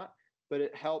good shot, but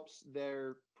it helps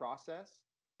their process.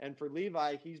 And for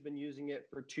Levi, he's been using it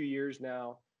for 2 years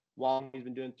now while he's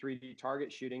been doing 3D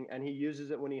target shooting. And he uses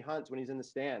it when he hunts, when he's in the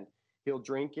stand. He'll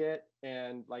drink it.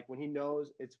 And like when he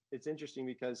knows, it's interesting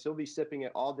because he'll be sipping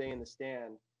it all day in the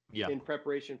stand in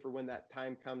preparation for when that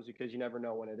time comes, because you never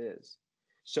know when it is.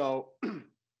 So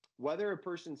when a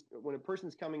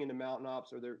person's coming into Mountain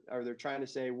Ops, or they're trying to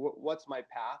say, what's my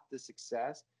path to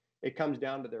success? It comes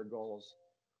down to their goals.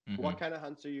 What kind of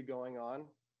hunts are you going on?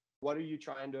 What are you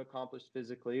trying to accomplish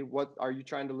physically? What are you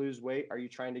trying to lose weight? Are you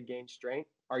trying to gain strength?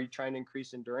 Are you trying to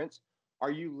increase endurance? Are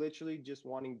you literally just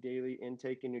wanting daily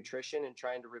intake and nutrition and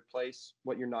trying to replace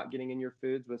what you're not getting in your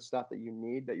foods with stuff that you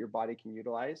need, that your body can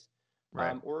utilize?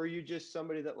 Or are you just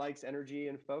somebody that likes energy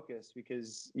and focus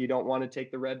because you don't want to take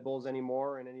the Red Bulls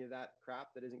anymore and any of that crap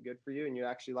that isn't good for you, and you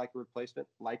actually like a replacement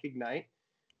like Ignite?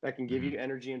 that can give you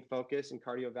energy and focus and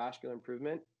cardiovascular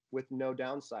improvement with no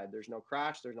downside. There's no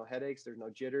crash, there's no headaches, there's no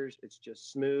jitters. It's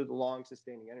just smooth, long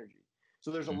sustaining energy.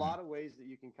 So there's a lot of ways that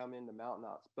you can come into mountain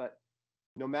ops, but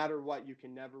no matter what, you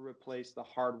can never replace the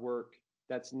hard work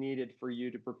that's needed for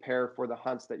you to prepare for the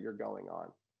hunts that you're going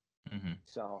on.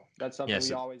 So that's something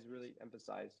we always really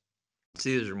emphasize.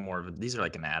 See, these are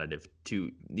like an additive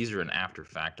to, these are an after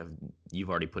fact of you've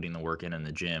already putting the work in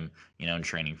the gym, and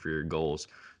training for your goals.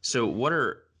 So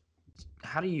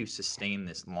how do you sustain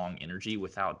this long energy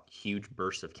without huge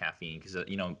bursts of caffeine? Because,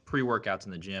 pre-workouts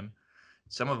in the gym,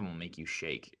 some of them will make you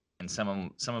shake, and some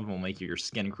of them will make your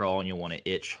skin crawl and you'll want to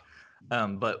itch.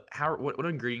 But what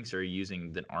ingredients are you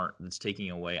using that's taking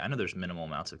away? I know there's minimal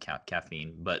amounts of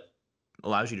caffeine, but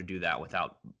allows you to do that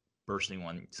without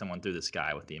bursting someone through the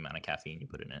sky with the amount of caffeine you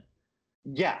put in it.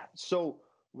 Yeah. So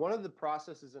one of the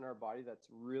processes in our body that's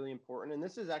really important, and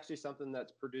this is actually something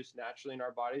that's produced naturally in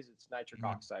our bodies, it's nitric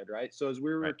oxide, right? So as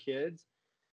we were kids,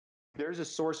 there's a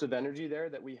source of energy there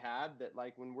that we had that,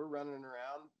 like, when we're running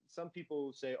around, some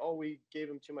people say, oh, we gave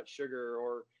him too much sugar,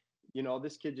 or,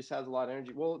 this kid just has a lot of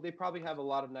energy. Well, they probably have a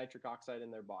lot of nitric oxide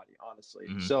in their body, honestly.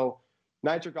 So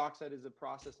nitric oxide is a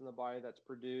process in the body that's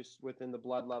produced within the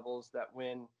blood levels that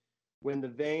when the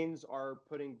veins are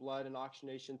putting blood and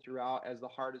oxygenation throughout as the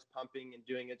heart is pumping and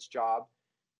doing its job,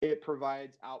 it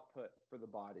provides output for the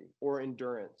body, or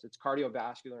endurance. It's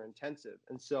cardiovascular intensive.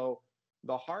 And so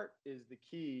the heart is the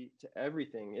key to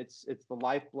everything. It's the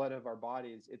lifeblood of our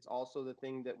bodies. It's also the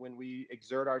thing that when we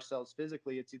exert ourselves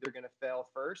physically, it's either going to fail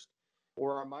first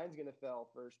or our mind's going to fail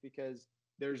first, because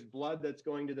there's blood that's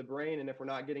going to the brain. And if we're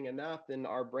not getting enough, then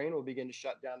our brain will begin to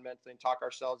shut down mentally and talk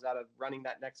ourselves out of running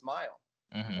that next mile.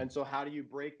 And so how do you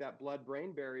break that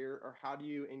blood-brain barrier, or how do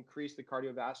you increase the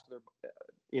cardiovascular,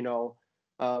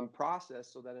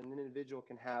 process so that an individual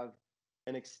can have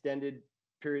an extended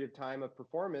period of time of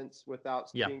performance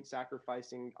without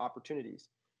sacrificing opportunities?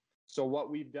 So what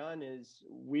we've done is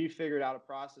we figured out a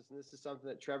process, and this is something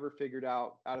that Trevor figured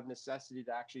out of necessity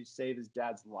to actually save his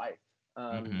dad's life.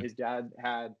 His dad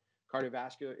had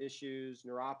cardiovascular issues,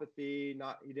 neuropathy,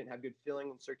 he didn't have good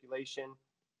feeling and circulation.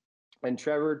 And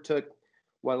Trevor took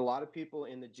what a lot of people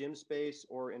in the gym space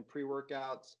or in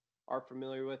pre-workouts are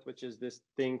familiar with, which is this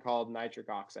thing called nitric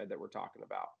oxide that we're talking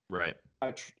about. Right.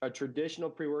 A traditional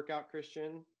pre-workout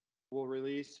Christian will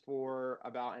release for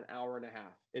about an hour and a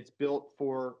half. It's built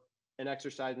for an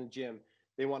exercise in the gym.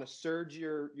 They want to surge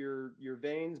your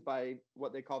veins by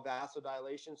what they call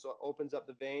vasodilation. So it opens up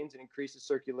the veins and increases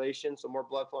circulation, so more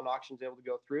blood flow and oxygen is able to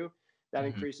go through. That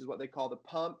increases what they call the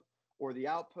pump or the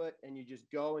output, and you just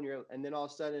go and then all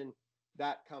of a sudden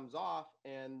that comes off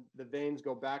and the veins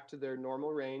go back to their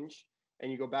normal range,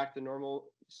 and you go back to normal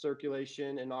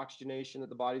circulation and oxygenation that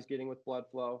the body's getting with blood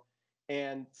flow.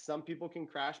 And some people can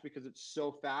crash because it's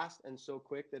so fast and so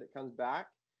quick that it comes back.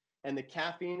 And the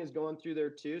caffeine is going through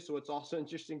there too. So what's also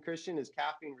interesting, Christian, is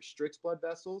caffeine restricts blood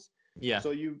vessels. Yeah.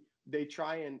 So they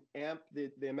try and amp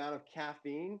the amount of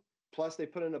caffeine, plus they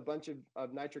put in a bunch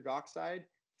of nitric oxide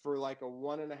for like a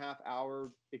 1.5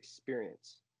 hour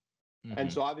experience.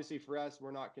 And so obviously for us,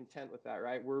 we're not content with that,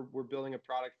 right? We're building a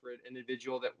product for an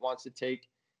individual that wants to take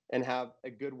and have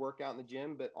a good workout in the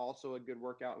gym, but also a good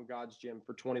workout in God's gym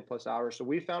for 20 plus hours. So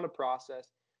we found a process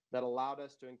that allowed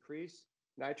us to increase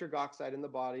nitric oxide in the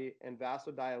body and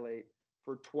vasodilate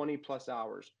for 20 plus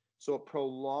hours. So it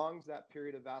prolongs that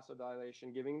period of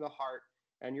vasodilation, giving the heart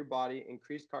and your body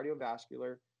increased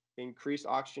cardiovascular, increased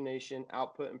oxygenation,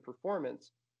 output, and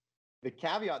performance. The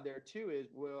caveat there too is,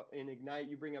 in Ignite,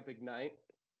 you bring up Ignite.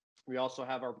 We also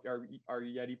have our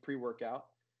Yeti pre-workout.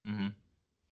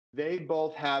 They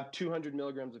both have 200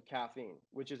 milligrams of caffeine,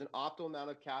 which is an optimal amount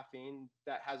of caffeine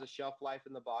that has a shelf life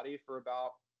in the body for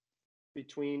about,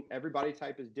 between every body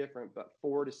type is different, but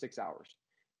 4 to 6 hours.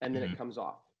 And then it comes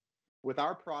off. With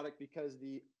our product, because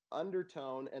the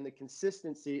undertone and the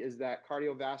consistency is that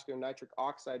cardiovascular nitric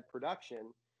oxide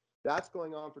production, that's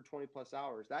going on for 20 plus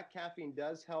hours. That caffeine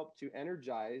does help to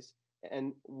energize.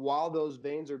 And while those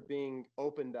veins are being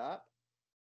opened up,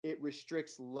 it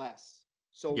restricts less.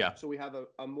 So we have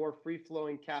a more free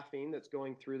flowing caffeine that's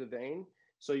going through the vein.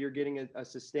 So you're getting a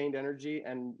sustained energy,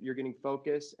 and you're getting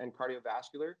focus and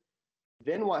cardiovascular.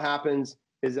 Then what happens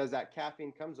is, as that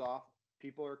caffeine comes off,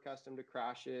 people are accustomed to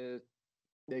crashes.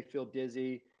 They feel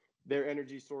dizzy. Their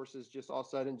energy sources just all of a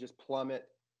sudden just plummet.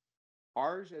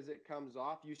 Ours, as it comes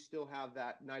off, you still have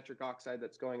that nitric oxide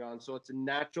that's going on. So it's a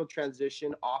natural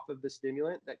transition off of the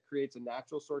stimulant that creates a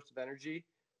natural source of energy.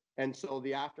 And so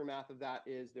the aftermath of that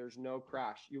is there's no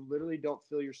crash. You literally don't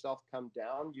feel yourself come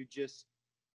down. You just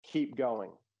keep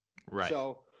going. Right.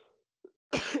 So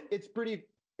it's pretty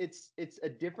it's a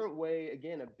different way,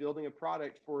 again, of building a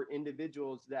product for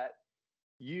individuals that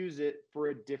use it for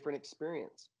a different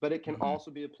experience, but it can also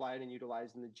be applied and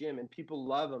utilized in the gym, and people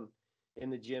love them in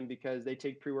the gym because they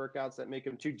take pre-workouts that make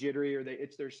them too jittery, or they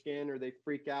itch their skin, or they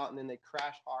freak out and then they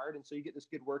crash hard. And so you get this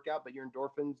good workout, but your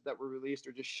endorphins that were released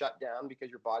are just shut down because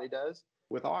your body does.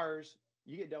 With ours,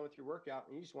 you get done with your workout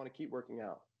and you just want to keep working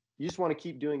out. You just want to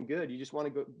keep doing good. You just want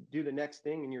to go do the next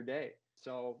thing in your day.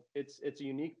 So it's a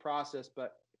unique process,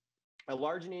 but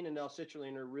L-arginine and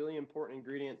L-citrulline are really important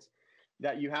ingredients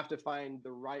that you have to find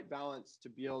the right balance to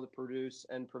be able to produce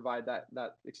and provide that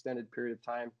extended period of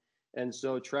time. And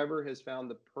so Trevor has found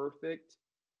the perfect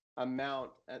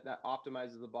amount that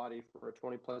optimizes the body for a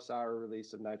 20+ hour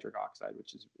release of nitric oxide,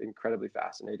 which is incredibly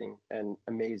fascinating and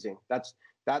amazing. That's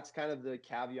kind of the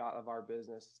caveat of our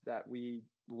business that we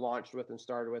launched with and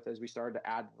started with as we started to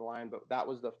add to the line. But that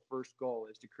was the first goal,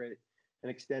 is to create an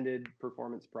extended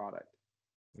performance product.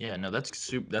 Yeah, no,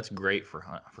 that's great for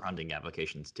hunting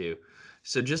applications too.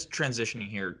 So just transitioning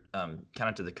here, kind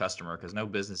of to the customer, because no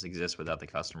business exists without the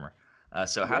customer.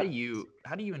 So how do you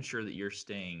ensure that you're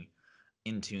staying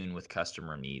in tune with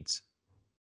customer needs?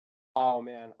 Oh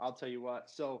man, I'll tell you what.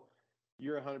 So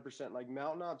you're 100%, like,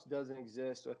 Mountain Ops doesn't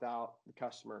exist without the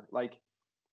customer. Like,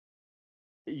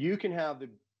 you can have the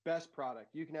best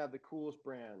product, you can have the coolest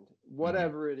brand,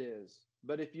 whatever it is,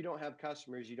 but if you don't have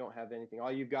customers, you don't have anything.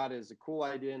 All you've got is a cool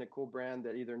idea and a cool brand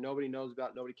that either nobody knows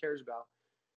about, nobody cares about.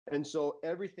 And so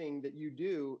everything that you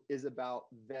do is about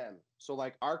them. So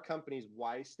like our company's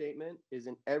why statement is,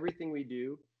 in everything we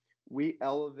do, we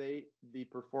elevate the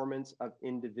performance of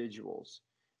individuals.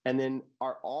 And then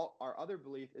our other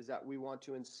belief is that we want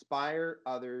to inspire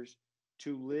others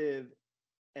to live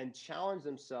and challenge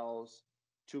themselves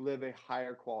to live a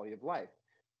higher quality of life.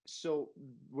 So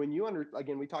when you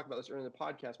again, we talked about this earlier in the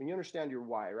podcast, when you understand your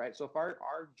why, right? So if our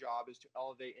job is to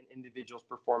elevate an individual's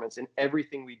performance in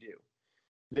everything we do,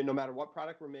 then no matter what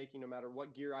product we're making, no matter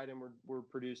what gear item we're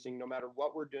producing, no matter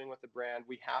what we're doing with the brand,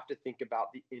 we have to think about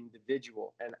the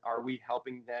individual, and are we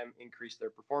helping them increase their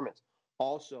performance?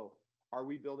 Also, are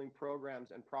we building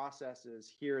programs and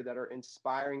processes here that are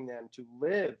inspiring them to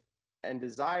live and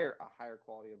desire a higher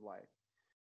quality of life?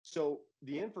 So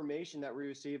the information that we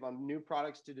receive on new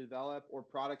products to develop or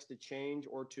products to change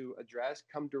or to address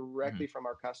come directly from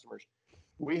our customers.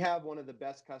 We have one of the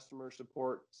best customer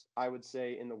supports, I would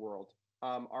say, in the world.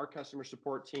 Our customer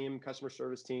support team, customer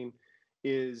service team,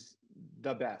 is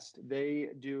the best. They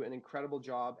do an incredible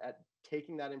job at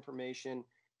taking that information,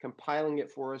 compiling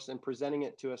it for us, and presenting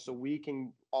it to us so we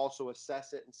can also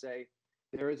assess it and say,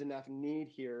 there is enough need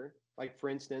here. Like, for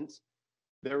instance,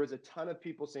 there was a ton of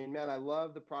people saying, man, I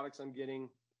love the products I'm getting.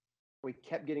 We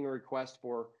kept getting a request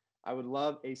for, I would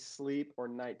love a sleep or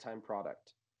nighttime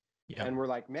product. Yep. And we're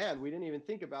like, man, we didn't even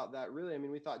think about that, really. I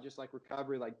mean, we thought just like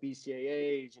recovery, like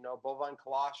BCAAs, bovine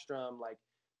colostrum, like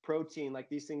protein, like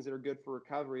these things that are good for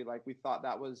recovery. Like, we thought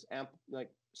that was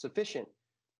sufficient.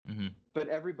 But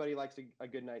everybody likes a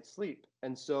good night's sleep.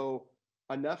 And so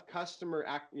enough customer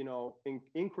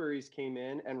inquiries came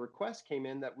in and requests came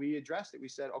in that we addressed it. We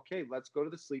said, okay, let's go to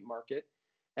the sleep market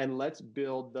and let's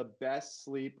build the best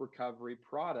sleep recovery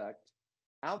product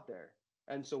out there.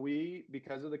 And so we,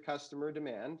 because of the customer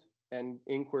demand and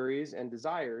inquiries and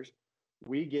desires,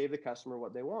 we gave the customer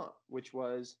what they want, which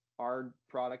was our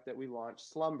product that we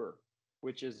launched, Slumber,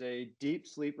 which is a deep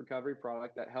sleep recovery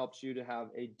product that helps you to have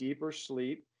a deeper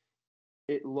sleep.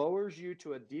 It lowers you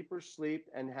to a deeper sleep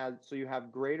so you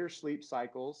have greater sleep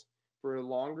cycles for a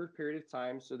longer period of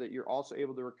time, so that you're also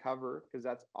able to recover, because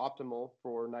that's optimal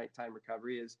for nighttime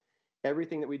recovery. Is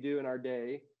everything that we do in our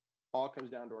day all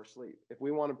comes down to our sleep. If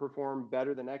we want to perform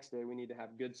better the next day, we need to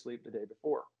have good sleep the day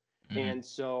before. And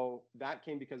so that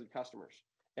came because of customers.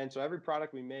 And so every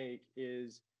product we make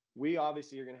we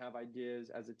obviously are going to have ideas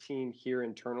as a team here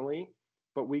internally,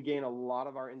 but we gain a lot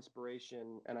of our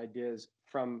inspiration and ideas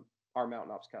from our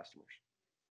Mountain Ops customers.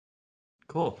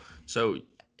 Cool. So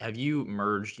have you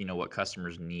merged, what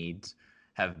customers' needs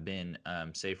have been,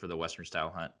 say for the Western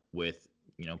style hunt, with,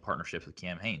 partnerships with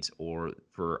Cam Hanes, or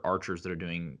for archers that are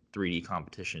doing 3D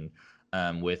competition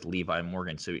with Levi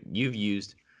Morgan? So you've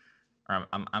used, I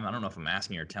don't know if I'm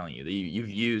asking or telling you, that you've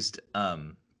used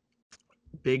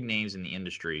big names in the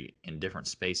industry in different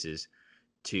spaces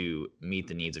to meet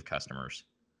the needs of customers.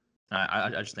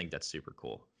 I just think that's super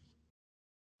cool.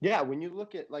 Yeah, when you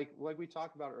look at like we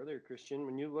talked about earlier, Christian,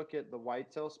 when you look at the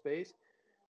whitetail space,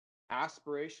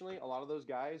 aspirationally, a lot of those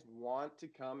guys want to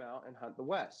come out and hunt the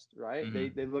West, right?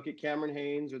 They look at Cameron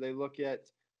Hanes, or they look at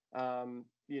some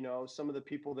of the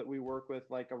people that we work with,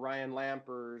 like a Ryan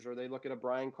Lampers, or they look at a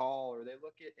Brian Call, or they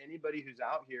look at anybody who's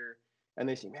out here and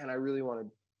they say, man, I really want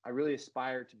to I really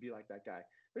aspire to be like that guy.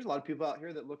 There's a lot of people out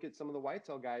here that look at some of the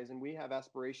whitetail guys, and we have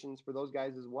aspirations for those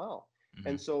guys as well. Mm-hmm.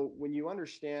 And so when you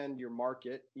understand your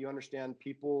market, you understand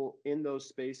people in those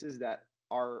spaces that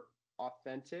are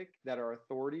authentic, that are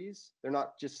authorities. They're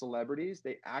not just celebrities.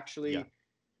 They actually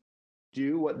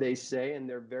do what they say, and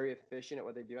they're very efficient at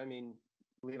what they do. I mean,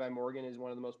 Levi Morgan is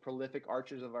one of the most prolific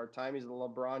archers of our time. He's the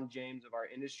LeBron James of our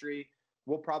industry.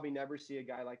 We'll probably never see a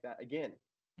guy like that again.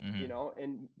 Mm-hmm. You know,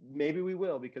 and maybe we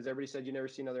will, because everybody said you never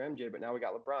see another MJ, but now we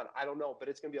got LeBron. I don't know, but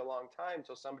it's going to be a long time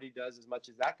until somebody does as much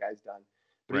as that guy's done.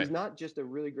 But he's not just a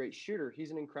really great shooter. He's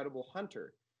an incredible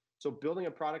hunter. So building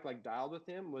a product like Dialed with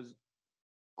him was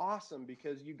awesome,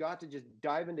 because you got to just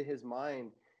dive into his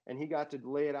mind, and he got to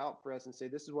lay it out for us and say,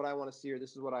 this is what I want to see, or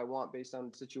this is what I want, based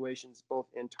on situations both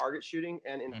in target shooting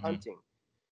and in hunting.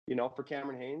 You know, for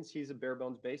Cameron Hanes, he's a bare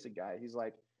bones basic guy. He's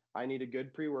like, I need a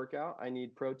good pre-workout, I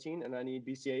need protein, and I need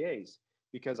BCAAs,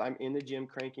 because I'm in the gym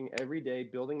cranking every day,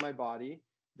 building my body,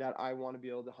 that I want to be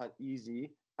able to hunt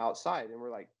easy outside. And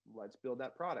we're like, let's build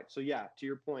that product. So yeah, to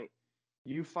your point,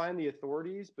 you find the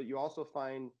authorities, but you also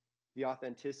find the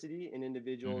authenticity in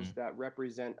individuals that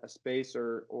represent a space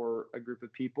or a group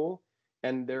of people,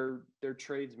 and they're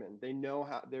tradesmen. They know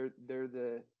how they're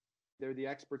the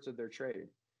experts of their trade.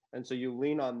 And so you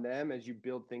lean on them as you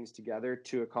build things together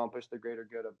to accomplish the greater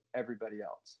good of everybody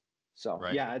else. So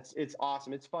yeah, it's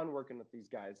awesome. It's fun working with these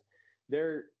guys.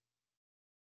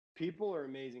 People are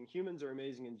amazing. Humans are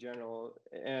amazing in general.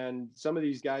 And some of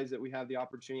these guys that we have the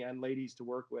opportunity, and ladies, to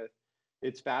work with,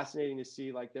 it's fascinating to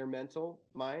see like their mental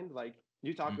mind. Like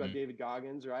you talked about David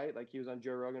Goggins, right? Like he was on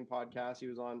Joe Rogan podcast.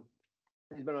 He's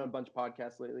been on a bunch of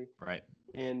podcasts lately. Right.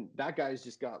 And that guy's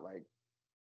just got like,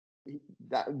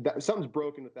 that something's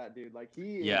broken with that dude. Like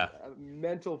he is a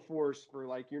mental force for,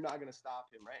 like, you're not going to stop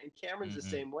him, right? And Cameron's the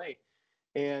same way.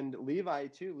 And Levi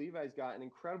too. Levi's got an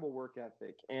incredible work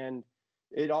ethic, and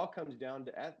it all comes down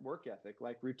to work ethic,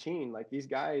 like routine. Like these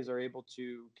guys are able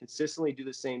to consistently do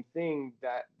the same thing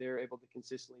that they're able to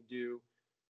consistently do,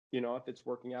 you know, if it's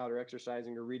working out or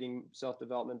exercising or reading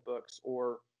self-development books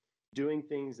or doing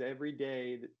things every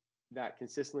day that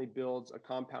consistently builds a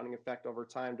compounding effect over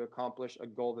time to accomplish a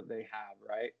goal that they have,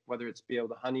 right? Whether it's be able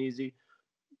to hunt easy,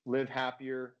 live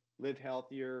happier, live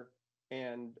healthier.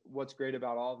 And what's great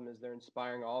about all of them is they're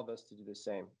inspiring all of us to do the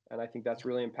same. And I think that's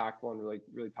really impactful and really,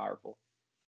 really powerful.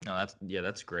 No,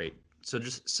 that's great. So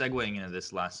just segueing into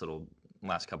this last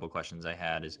couple of questions I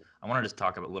had is, I wanted to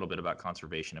talk a little bit about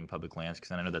conservation in public lands,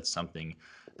 because I know that's something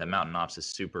that Mountain Ops is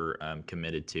super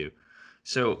committed to.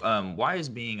 So why is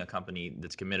being a company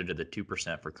that's committed to the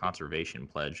 2% for conservation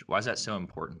pledge, why is that so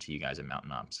important to you guys at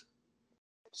Mountain Ops?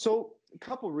 So a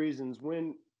couple reasons.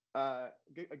 When a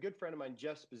good friend of mine,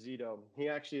 Jeff Sposito, he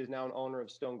actually is now an owner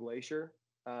of Stone Glacier.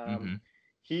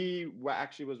 He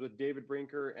actually was with David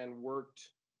Brinker and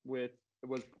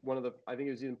was one of the, I think he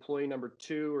was the employee number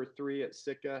 2 or 3 at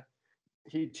Sitka.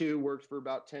 He too worked for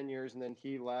about 10 years, and then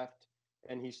he left.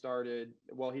 And he started,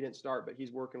 well, he didn't start, but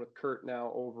he's working with Kurt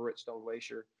now over at Stone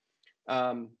Glacier.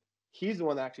 He's the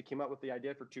one that actually came up with the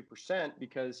idea for 2%,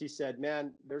 because he said,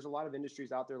 man, there's a lot of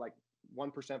industries out there like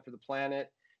 1% for the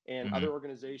planet and other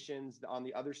organizations on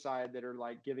the other side that are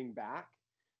like giving back.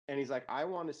 And he's like, I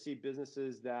want to see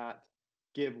businesses that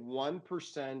give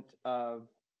 1% of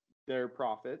their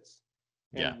profits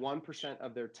and 1%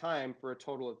 of their time for a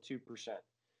total of 2%.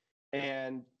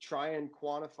 And try and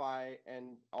quantify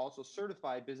and also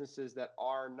certify businesses that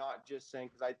are not just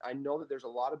saying, because I know that there's a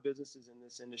lot of businesses in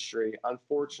this industry,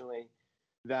 unfortunately,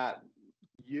 that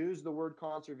use the word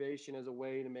conservation as a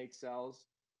way to make sales.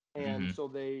 And so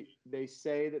they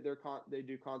say that they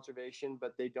do conservation,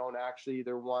 but they don't actually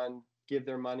either, one, give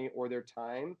their money or their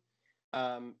time.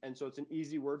 And so it's an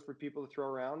easy word for people to throw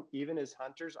around. Even as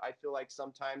hunters, I feel like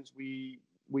sometimes we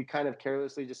kind of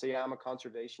carelessly just say, yeah, I'm a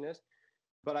conservationist.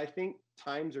 But I think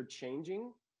times are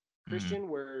changing, Christian,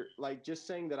 where like just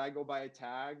saying that I go buy a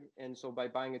tag, and so by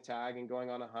buying a tag and going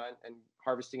on a hunt and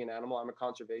harvesting an animal, I'm a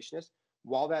conservationist.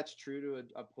 While that's true to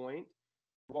a point,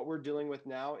 what we're dealing with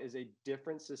now is a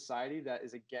different society that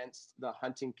is against the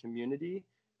hunting community.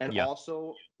 And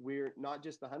also, we're not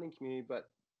just the hunting community, but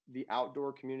the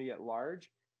outdoor community at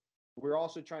large. We're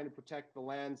also trying to protect the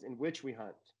lands in which we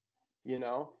hunt, you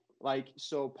know? Like,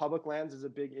 so public lands is a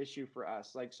big issue for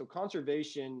us. Like, so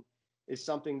conservation is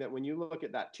something that when you look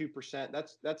at that 2%,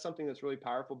 that's something that's really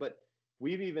powerful. But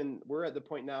we're at the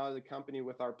point now as a company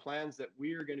with our plans that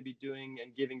we are going to be doing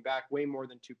and giving back way more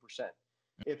than 2%.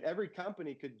 If every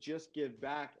company could just give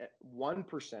back at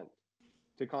 1%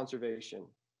 to conservation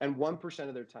and 1%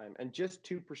 of their time and just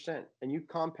 2%, and you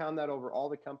compound that over all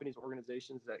the companies,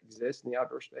 organizations that exist in the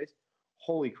outdoor space,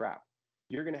 holy crap.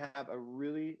 you're going to have a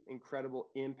really incredible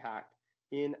impact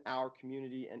in our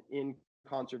community and in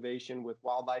conservation with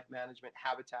wildlife management,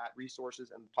 habitat,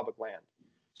 resources, and public land.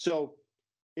 So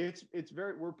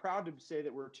we're proud to say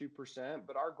that we're 2%,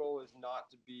 but our goal is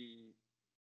not to be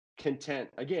content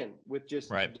again with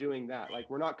just doing that. Like,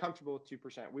 we're not comfortable with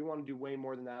 2%. We want to do way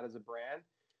more than that as a brand.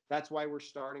 That's why we're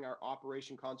starting our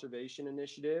Operation Conservation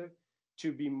initiative,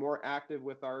 to be more active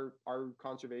with our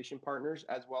conservation partners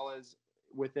as well as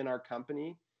within our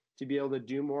company, to be able to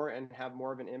do more and have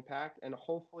more of an impact, and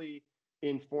hopefully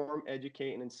inform,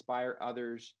 educate, and inspire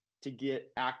others to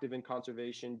get active in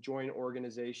conservation, join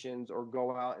organizations, or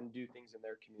go out and do things in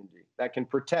their community that can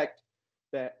protect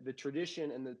the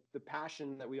tradition and the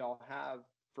passion that we all have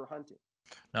for hunting.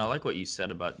 Now, I like what you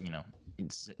said about,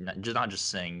 it's not just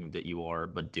saying that you are,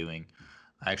 but doing.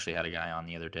 I actually had a guy on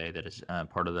the other day that is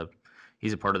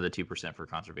he's a part of the 2% for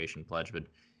Conservation Pledge, but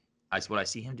what I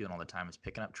see him doing all the time is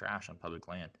picking up trash on public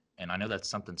land. And I know that's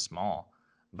something small,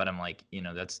 but I'm like,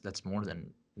 that's more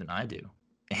than I do.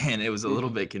 And it was a little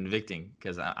bit convicting,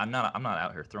 because I'm not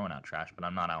out here throwing out trash, but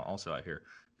I'm not also out here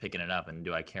picking it up. And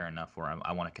do I care enough where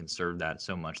I want to conserve that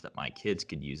so much that my kids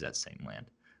could use that same land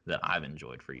that I've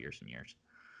enjoyed for years and years?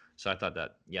 So I thought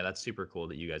that, that's super cool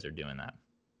that you guys are doing that.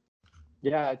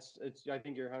 Yeah, I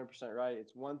think you're 100% right.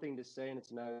 It's one thing to say and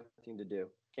it's another thing to do.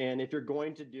 And if you're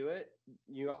going to do it,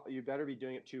 you better be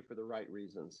doing it too for the right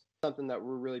reasons. Something that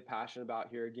we're really passionate about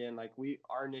here. Again, like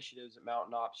our initiatives at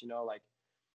Mountain Ops, like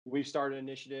we've started an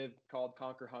initiative called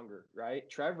Conquer Hunger, right?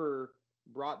 Trevor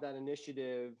brought that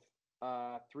initiative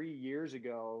 3 years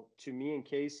ago to me and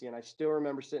Casey, and I still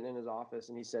remember sitting in his office,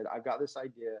 and he said, I've got this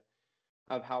idea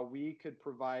of how we could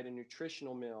provide a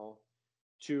nutritional meal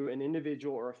to an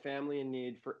individual or a family in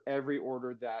need for every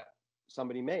order that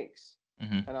somebody makes.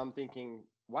 Mm-hmm. And I'm thinking,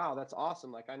 wow, that's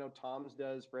awesome. Like, I know Tom's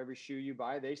does, for every shoe you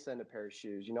buy, they send a pair of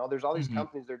shoes. There's all these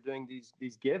companies that are doing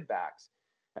these give backs.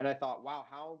 And I thought, wow,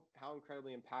 how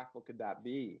incredibly impactful could that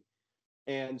be?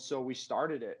 And so we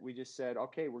started it. We just said,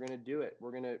 okay, we're going to do it.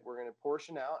 We're going to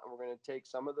portion out, and we're going to take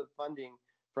some of the funding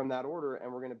from that order,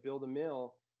 and we're going to build a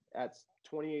meal at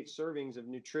 28 servings of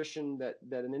nutrition that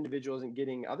an individual isn't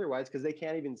getting otherwise, because they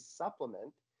can't even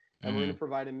supplement. And we're going to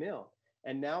provide a meal.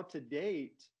 And now, to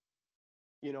date,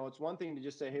 it's one thing to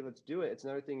just say, hey, let's do it. It's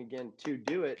another thing, again, to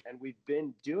do it. And we've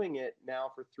been doing it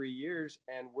now for 3 years,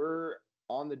 and we're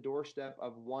on the doorstep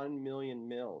of 1 million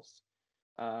meals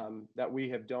that we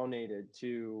have donated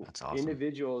to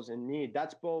individuals in need.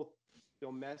 That's both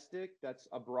domestic, that's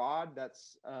abroad,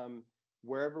 that's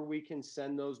wherever we can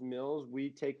send those meals. We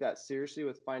take that seriously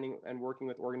with finding and working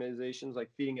with organizations like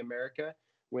Feeding America.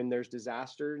 When there's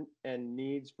disaster and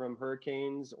needs from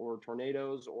hurricanes or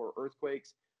tornadoes or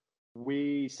earthquakes,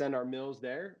 we send our meals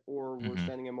there, or we're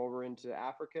sending them over into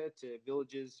Africa to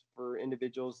villages for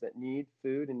individuals that need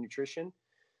food and nutrition.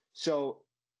 So,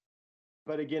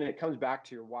 but again, it comes back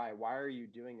to your why. Why are you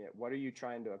doing it? What are you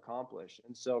trying to accomplish?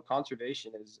 And so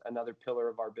conservation is another pillar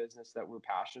of our business that we're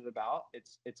passionate about.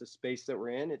 It's a space that we're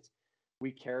in.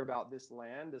 We care about this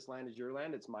land. This land is your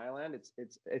land. It's my land.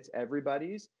 It's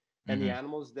everybody's. And the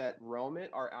animals that roam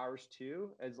it are ours too,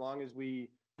 as long as we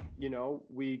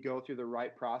go through the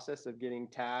right process of getting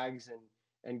tags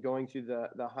and going through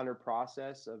the hunter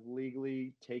process of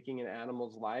legally taking an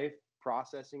animal's life,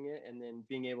 processing it, and then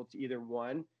being able to either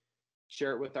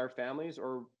share it with our families,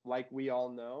 or, like we all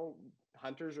know,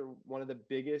 hunters are one of the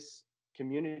biggest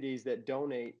communities that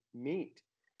donate meat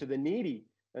to the needy.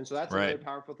 And so that's another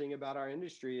powerful thing about our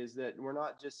industry, is that we're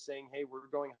not just saying, hey, we're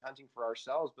going hunting for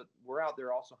ourselves, but we're out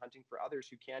there also hunting for others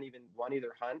who can't even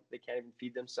either hunt, they can't even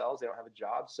feed themselves, they don't have a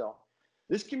job. So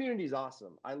this community is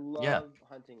awesome. I love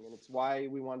hunting, and it's why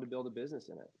we wanted to build a business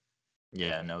in it.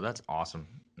 Yeah, no, that's awesome.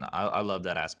 I love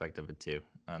that aspect of it too.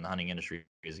 The hunting industry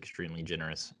is extremely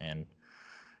generous and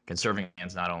conserving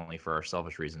lands, not only for our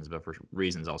selfish reasons, but for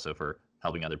reasons also for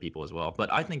helping other people as well.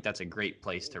 But I think that's a great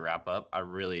place to wrap up. I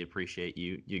really appreciate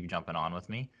you jumping on with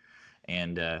me,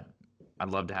 and I'd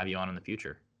love to have you on in the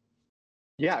future.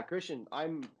 Yeah, Christian,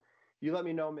 you let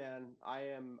me know, man.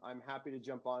 I'm happy to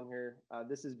jump on here.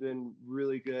 This has been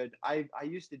really good. I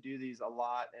used to do these a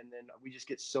lot, and then we just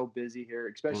get so busy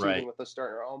here, especially even with us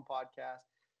starting our own podcast.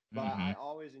 But I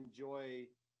always enjoy,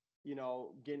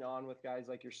 getting on with guys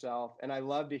like yourself. And I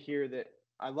love to hear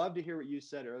what you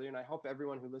said earlier. And I hope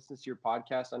everyone who listens to your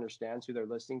podcast understands who they're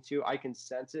listening to. I can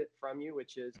sense it from you,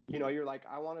 which is, you're like,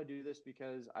 I want to do this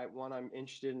because I'm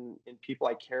interested in people.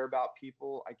 I care about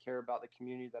people. I care about the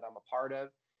community that I'm a part of.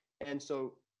 And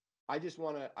so I just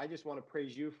want to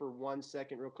praise you for 1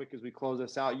 second real quick as we close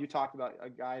this out. You talked about a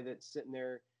guy that's sitting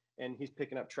there and he's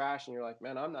picking up trash, and you're like,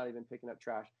 man, I'm not even picking up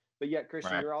trash. But yet,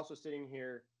 Christian, you're also sitting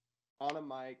here on a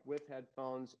mic with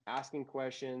headphones, asking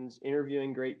questions,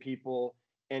 interviewing great people,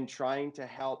 and trying to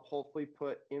help hopefully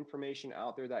put information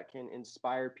out there that can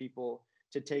inspire people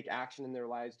to take action in their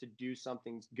lives, to do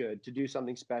something good, to do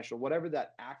something special. Whatever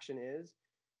that action is,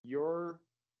 you're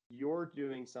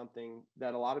doing something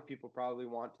that a lot of people probably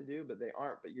want to do, but they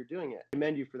aren't, but you're doing it. I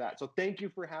commend you for that. So thank you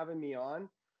for having me on.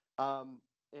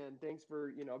 And thanks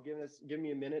for, giving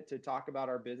me a minute to talk about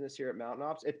our business here at Mountain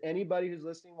Ops. If anybody who's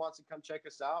listening wants to come check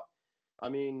us out, I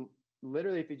mean,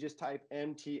 literally, if you just type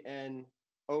MTN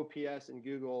OPS in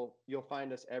Google, you'll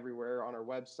find us everywhere on our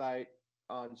website,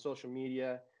 on social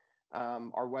media.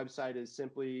 Our website is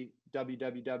simply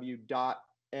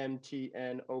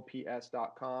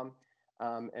www.mtnops.com.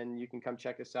 And you can come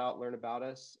check us out, learn about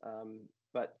us.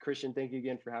 But Christian, thank you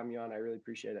again for having me on. I really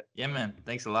appreciate it. Yeah, man.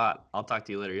 Thanks a lot. I'll talk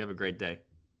to you later. You have a great day.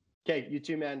 Okay, you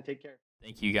too, man. Take care.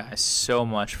 Thank you guys so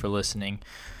much for listening.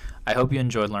 I hope you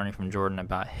enjoyed learning from Jordan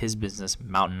about his business,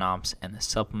 Mountain Ops, and the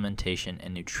supplementation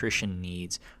and nutrition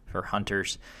needs for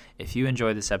hunters. If you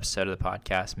enjoyed this episode of the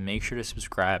podcast, make sure to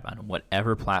subscribe on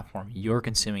whatever platform you're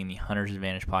consuming the Hunter's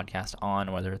Advantage podcast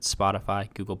on, whether it's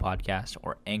Spotify, Google Podcast,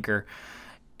 or Anchor,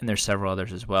 and there's several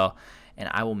others as well. And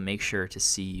I will make sure to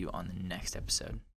see you on the next episode.